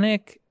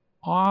organic,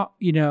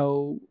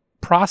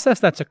 process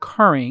that's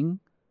occurring?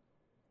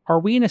 Are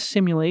we in a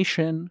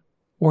simulation,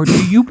 or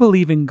do you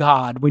believe in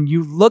God? When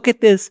you look at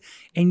this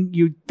and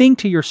you think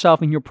to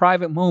yourself in your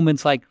private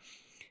moments, like,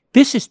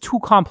 this is too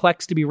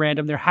complex to be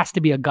random, there has to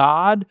be a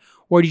God?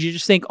 Or did you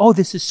just think, oh,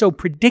 this is so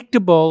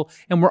predictable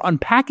and we're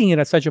unpacking it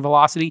at such a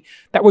velocity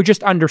that we're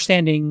just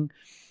understanding,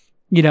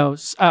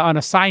 on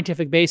a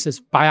scientific basis,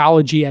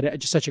 biology at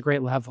just such a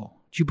great level?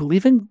 Do you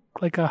believe in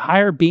like a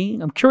higher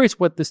being? I'm curious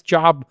what this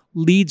job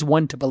leads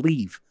one to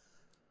believe.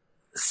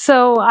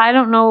 So I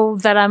don't know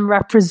that I'm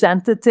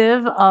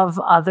representative of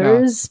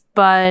others,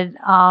 but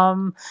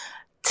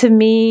to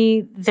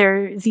me,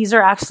 these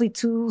are actually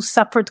 2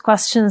 separate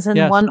questions,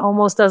 and one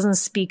almost doesn't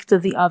speak to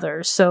the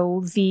other.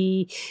 So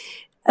the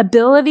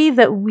ability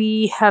that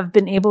we have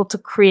been able to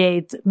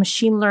create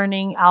machine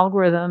learning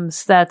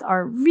algorithms that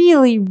are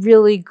really,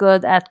 really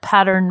good at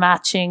pattern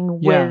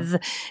matching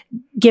with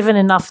given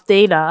enough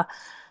data,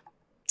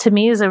 to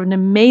me, is an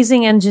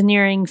amazing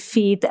engineering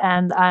feat,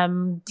 and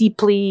I'm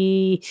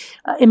deeply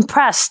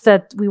impressed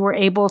that we were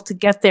able to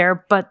get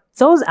there. But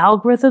those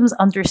algorithms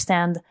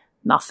understand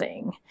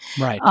nothing.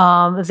 Right.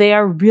 They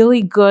are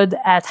really good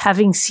at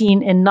having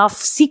seen enough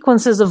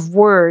sequences of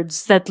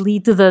words that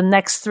lead to the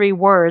next 3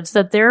 words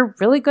that they're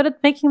really good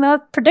at making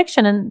that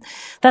prediction. And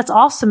that's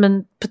awesome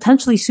and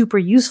potentially super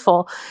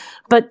useful.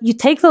 But you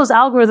take those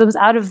algorithms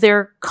out of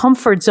their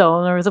comfort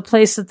zone or the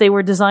place that they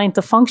were designed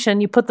to function,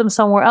 you put them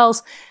somewhere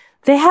else.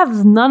 They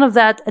have none of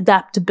that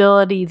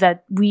adaptability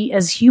that we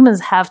as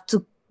humans have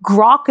to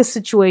grok a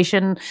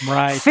situation,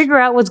 figure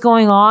out what's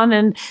going on.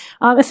 And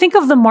think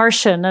of The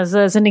Martian as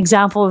an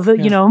example of a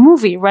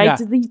movie, right?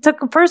 Yeah. You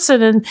took a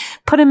person and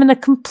put him in a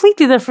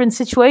completely different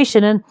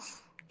situation, and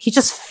he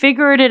just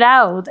figured it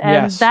out.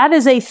 And that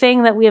is a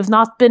thing that we have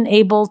not been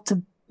able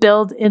to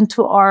build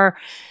into our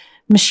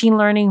machine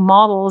learning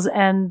models.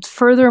 And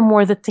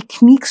furthermore, the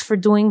techniques for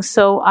doing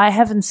so, I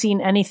haven't seen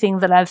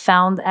anything that I've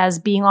found as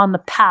being on the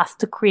path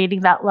to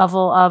creating that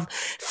level of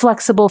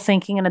flexible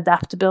thinking and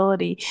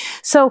adaptability.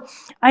 So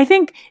I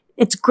think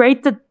it's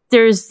great that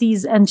there's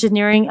these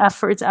engineering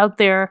efforts out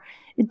there.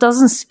 It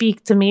doesn't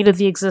speak to me to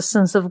the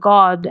existence of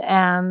God.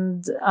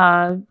 And,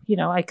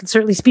 I can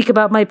certainly speak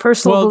about my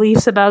personal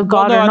beliefs about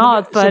God or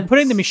not. But so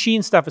putting the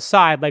machine stuff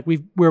aside, like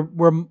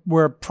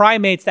we're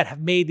primates that have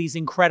made these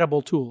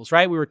incredible tools,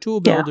 right? We were tool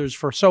builders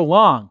for so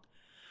long.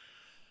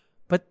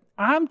 But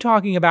I'm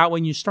talking about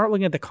when you start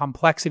looking at the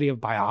complexity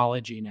of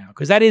biology now,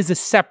 because that is a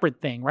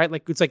separate thing, right?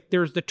 Like it's like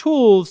there's the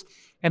tools,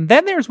 and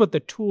then there's what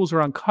the tools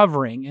are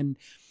uncovering.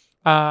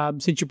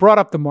 And since you brought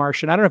up The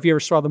Martian, I don't know if you ever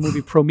saw the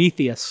movie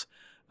Prometheus.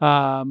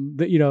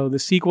 The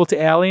sequel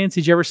to Aliens.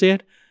 Did you ever see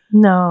it?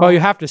 No. Well, you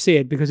have to see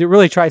it because it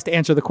really tries to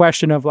answer the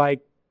question of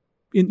like,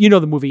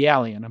 the movie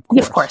Alien, of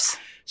course. Of course.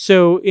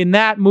 So in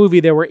that movie,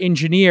 there were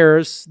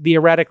engineers,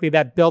 theoretically,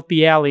 that built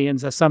the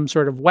aliens as some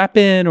sort of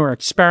weapon or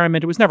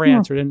experiment. It was never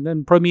answered. And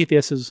then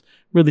Prometheus is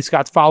Ridley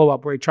Scott's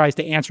follow-up where he tries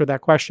to answer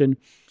that question,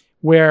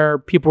 where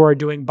people are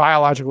doing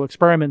biological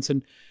experiments.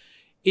 And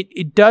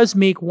it does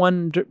make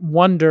one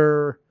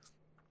wonder,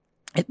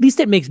 at least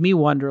it makes me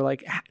wonder,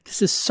 like,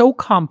 this is so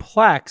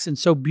complex and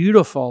so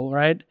beautiful,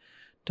 right?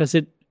 does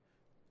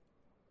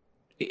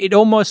it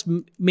almost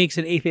makes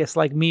an atheist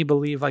like me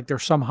believe like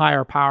there's some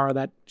higher power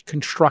that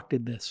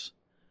constructed this.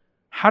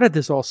 How did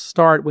this all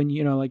start when,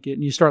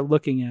 you start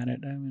looking at it?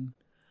 I mean,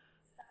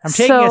 I'm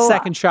taking a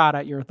second shot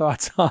at your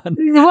thoughts on I'm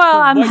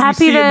what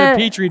happy you see to, in the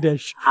Petri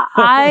dish.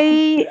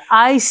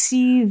 I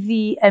see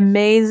the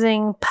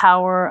amazing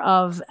power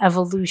of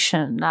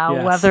evolution. Now,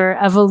 Yes. whether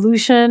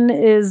evolution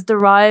is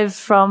derived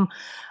from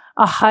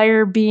a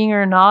higher being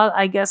or not,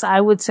 I guess I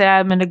would say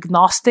I'm an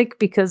agnostic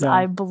because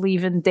I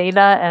believe in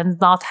data, and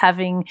not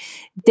having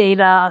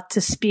data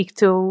to speak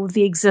to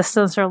the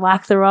existence or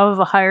lack thereof of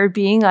a higher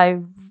being,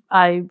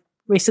 I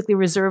basically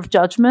reserve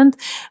judgment.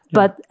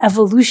 But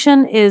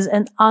evolution is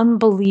an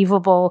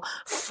unbelievable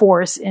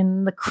force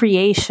in the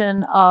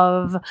creation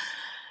of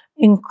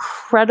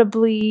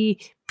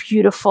incredibly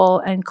beautiful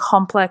and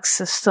complex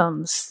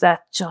systems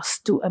that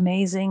just do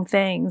amazing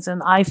things.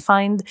 And I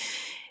find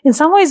in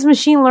some ways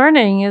machine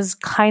learning is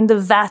kind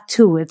of that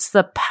too. It's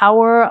the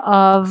power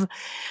of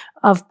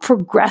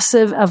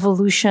progressive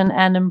evolution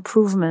and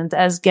improvement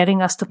as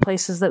getting us to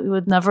places that we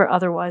would never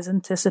otherwise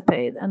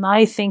anticipate. And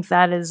I think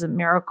that is a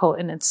miracle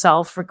in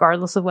itself,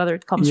 regardless of whether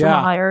it comes from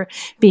a higher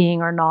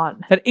being or not.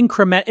 That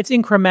it's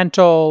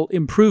incremental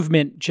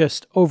improvement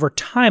just over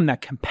time,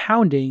 that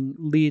compounding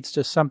leads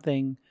to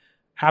something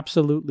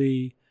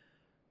absolutely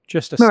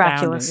just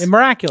astounding.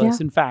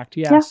 Miraculous, in fact,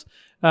 yes.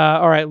 Yeah.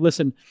 All right,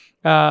 listen,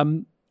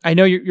 I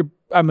know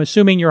I'm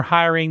assuming you're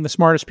hiring the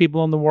smartest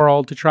people in the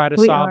world to try to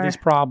solve these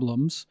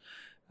problems.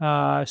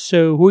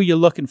 So who are you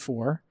looking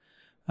for?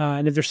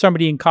 And if there's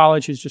somebody in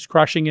college who's just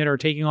crushing it or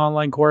taking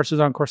online courses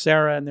on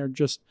Coursera and they're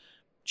just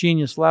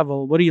genius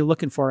level, what are you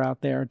looking for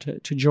out there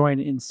to join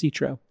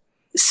InCitro?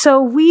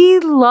 So we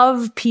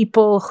love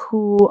people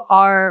who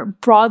are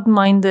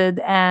broad-minded,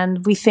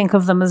 and we think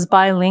of them as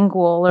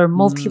bilingual or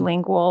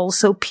multilingual.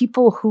 So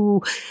people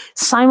who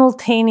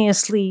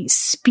simultaneously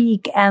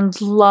speak and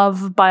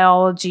love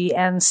biology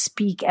and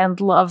speak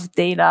and love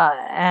data.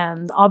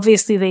 And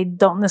obviously they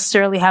don't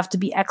necessarily have to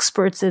be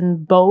experts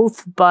in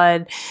both,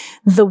 but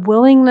the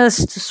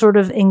willingness to sort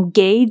of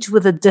engage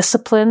with a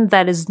discipline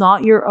that is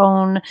not your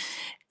own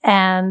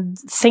and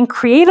think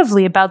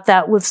creatively about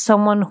that with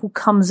someone who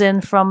comes in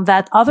from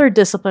that other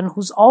discipline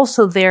who's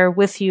also there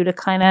with you to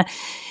kind of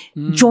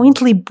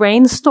jointly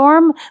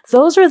brainstorm.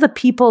 Those are the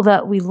people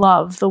that we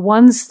love, the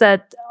ones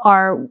that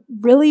are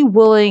really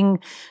willing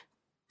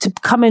to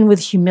come in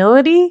with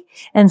humility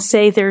and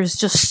say there's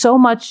just so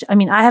much. I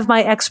mean, I have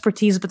my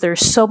expertise, but there's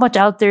so much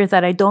out there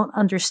that I don't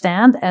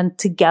understand. And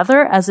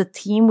together as a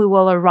team, we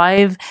will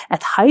arrive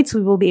at heights.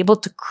 We will be able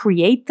to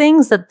create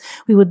things that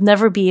we would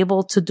never be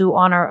able to do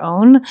on our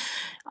own.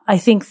 I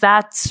think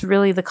that's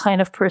really the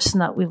kind of person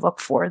that we look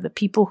for, the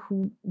people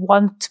who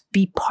want to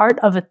be part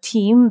of a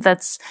team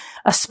that's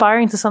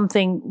aspiring to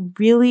something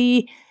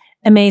really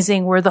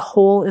amazing, where the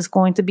whole is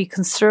going to be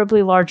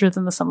considerably larger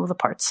than the sum of the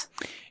parts.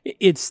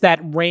 It's that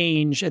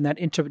range and that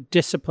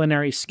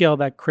interdisciplinary skill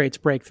that creates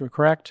breakthrough,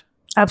 correct?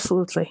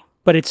 Absolutely.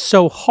 But it's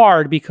so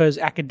hard because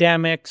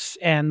academics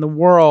and the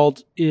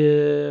world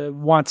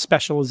want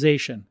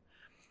specialization.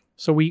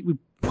 So we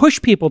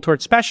push people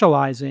towards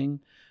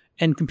specializing,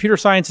 and computer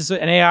science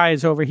and AI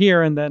is over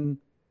here, and then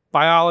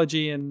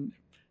biology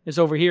is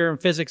over here,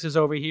 and physics is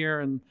over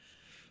here, and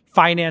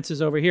finance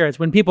is over here. It's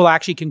when people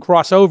actually can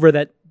cross over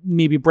that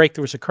maybe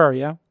breakthroughs occur,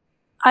 yeah?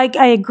 I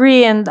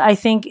agree. And I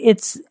think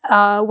it's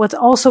what's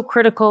also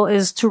critical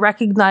is to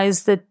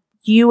recognize that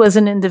you as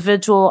an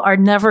individual are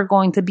never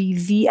going to be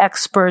the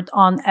expert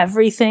on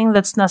everything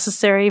that's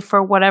necessary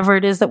for whatever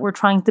it is that we're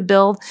trying to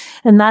build.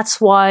 And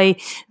that's why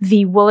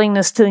the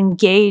willingness to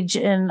engage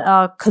in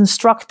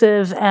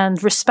constructive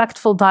and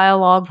respectful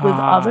dialogue with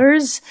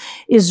others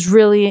is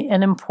really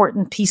an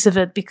important piece of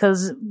it,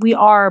 because we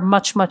are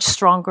much, much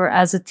stronger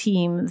as a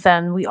team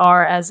than we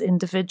are as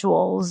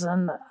individuals.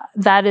 And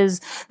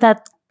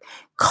that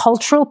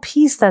cultural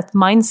piece, that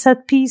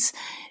mindset piece,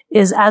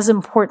 is as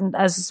important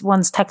as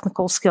one's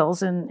technical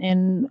skills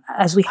in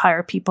as we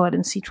hire people at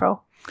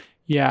InCitro.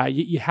 Yeah,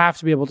 you have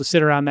to be able to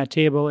sit around that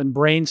table and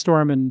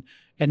brainstorm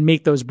and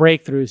make those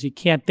breakthroughs. You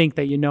can't think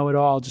that you know it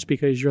all just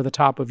because you're the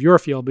top of your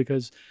field,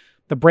 because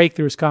the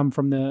breakthroughs come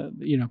from the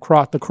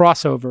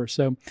crossover.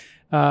 So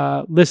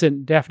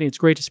listen, Daphne, it's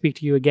great to speak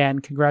to you again.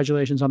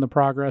 Congratulations on the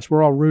progress.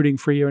 We're all rooting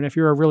for you. And if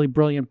you're a really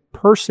brilliant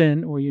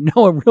person, or you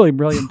know a really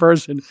brilliant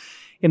person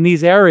in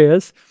these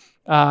areas,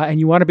 and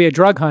you want to be a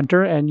drug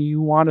hunter and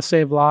you want to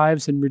save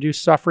lives and reduce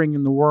suffering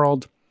in the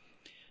world,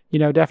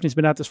 Daphne's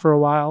been at this for a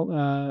while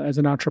as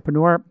an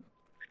entrepreneur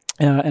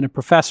and a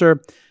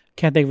professor.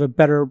 Can't think of a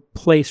better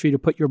place for you to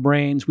put your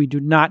brains. We do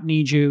not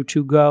need you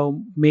to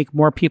go make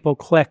more people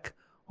click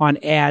on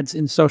ads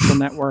in social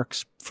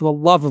networks. For the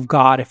love of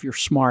God, if you're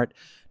smart,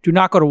 do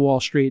not go to Wall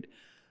Street.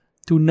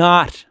 Do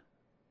not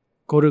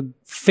go to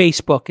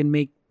Facebook and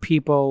make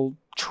people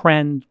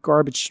trend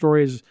garbage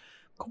stories.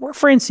 Go work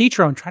for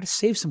InCitro and try to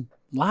save some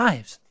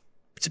lives.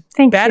 It's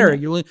better.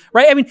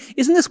 Right? I mean,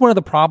 isn't this one of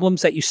the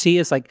problems that you see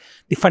is like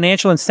the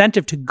financial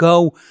incentive to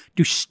go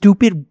do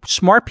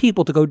smart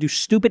people to go do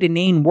stupid,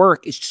 inane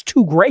work is just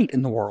too great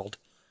in the world?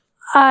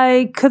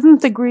 I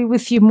couldn't agree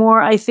with you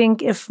more. I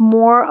think if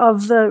more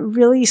of the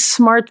really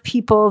smart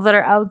people that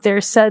are out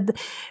there said,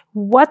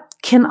 what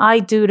can I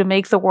do to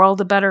make the world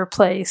a better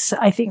place?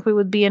 I think we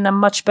would be in a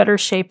much better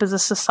shape as a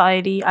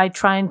society. I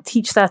try and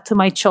teach that to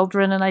my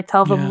children, and I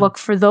tell them, look,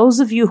 for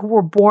those of you who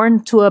were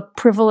born to a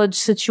privileged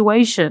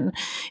situation,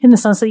 in the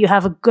sense that you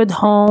have a good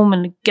home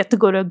and get to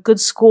go to a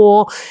good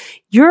school,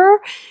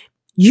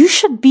 you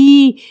should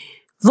be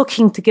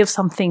looking to give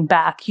something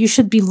back. You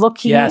should be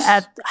looking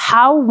at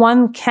how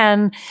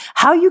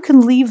you can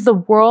leave the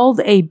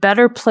world a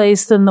better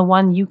place than the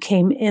one you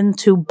came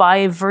into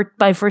by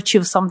virtue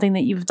of something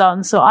that you've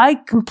done. So I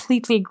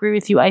completely agree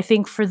with you. I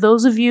think for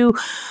those of you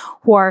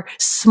who are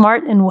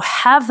smart and who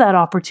have that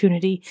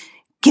opportunity,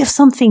 give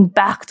something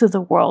back to the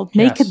world.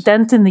 Make a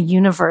dent in the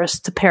universe,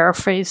 to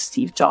paraphrase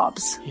Steve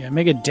Jobs. Yeah,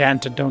 make a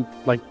dent and don't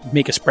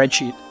make a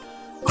spreadsheet.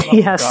 Oh,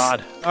 yes.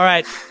 God. All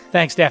right.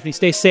 Thanks, Daphne.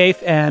 Stay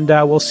safe, and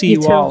we'll see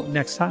you all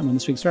next time on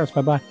This Week Startups.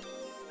 Bye-bye.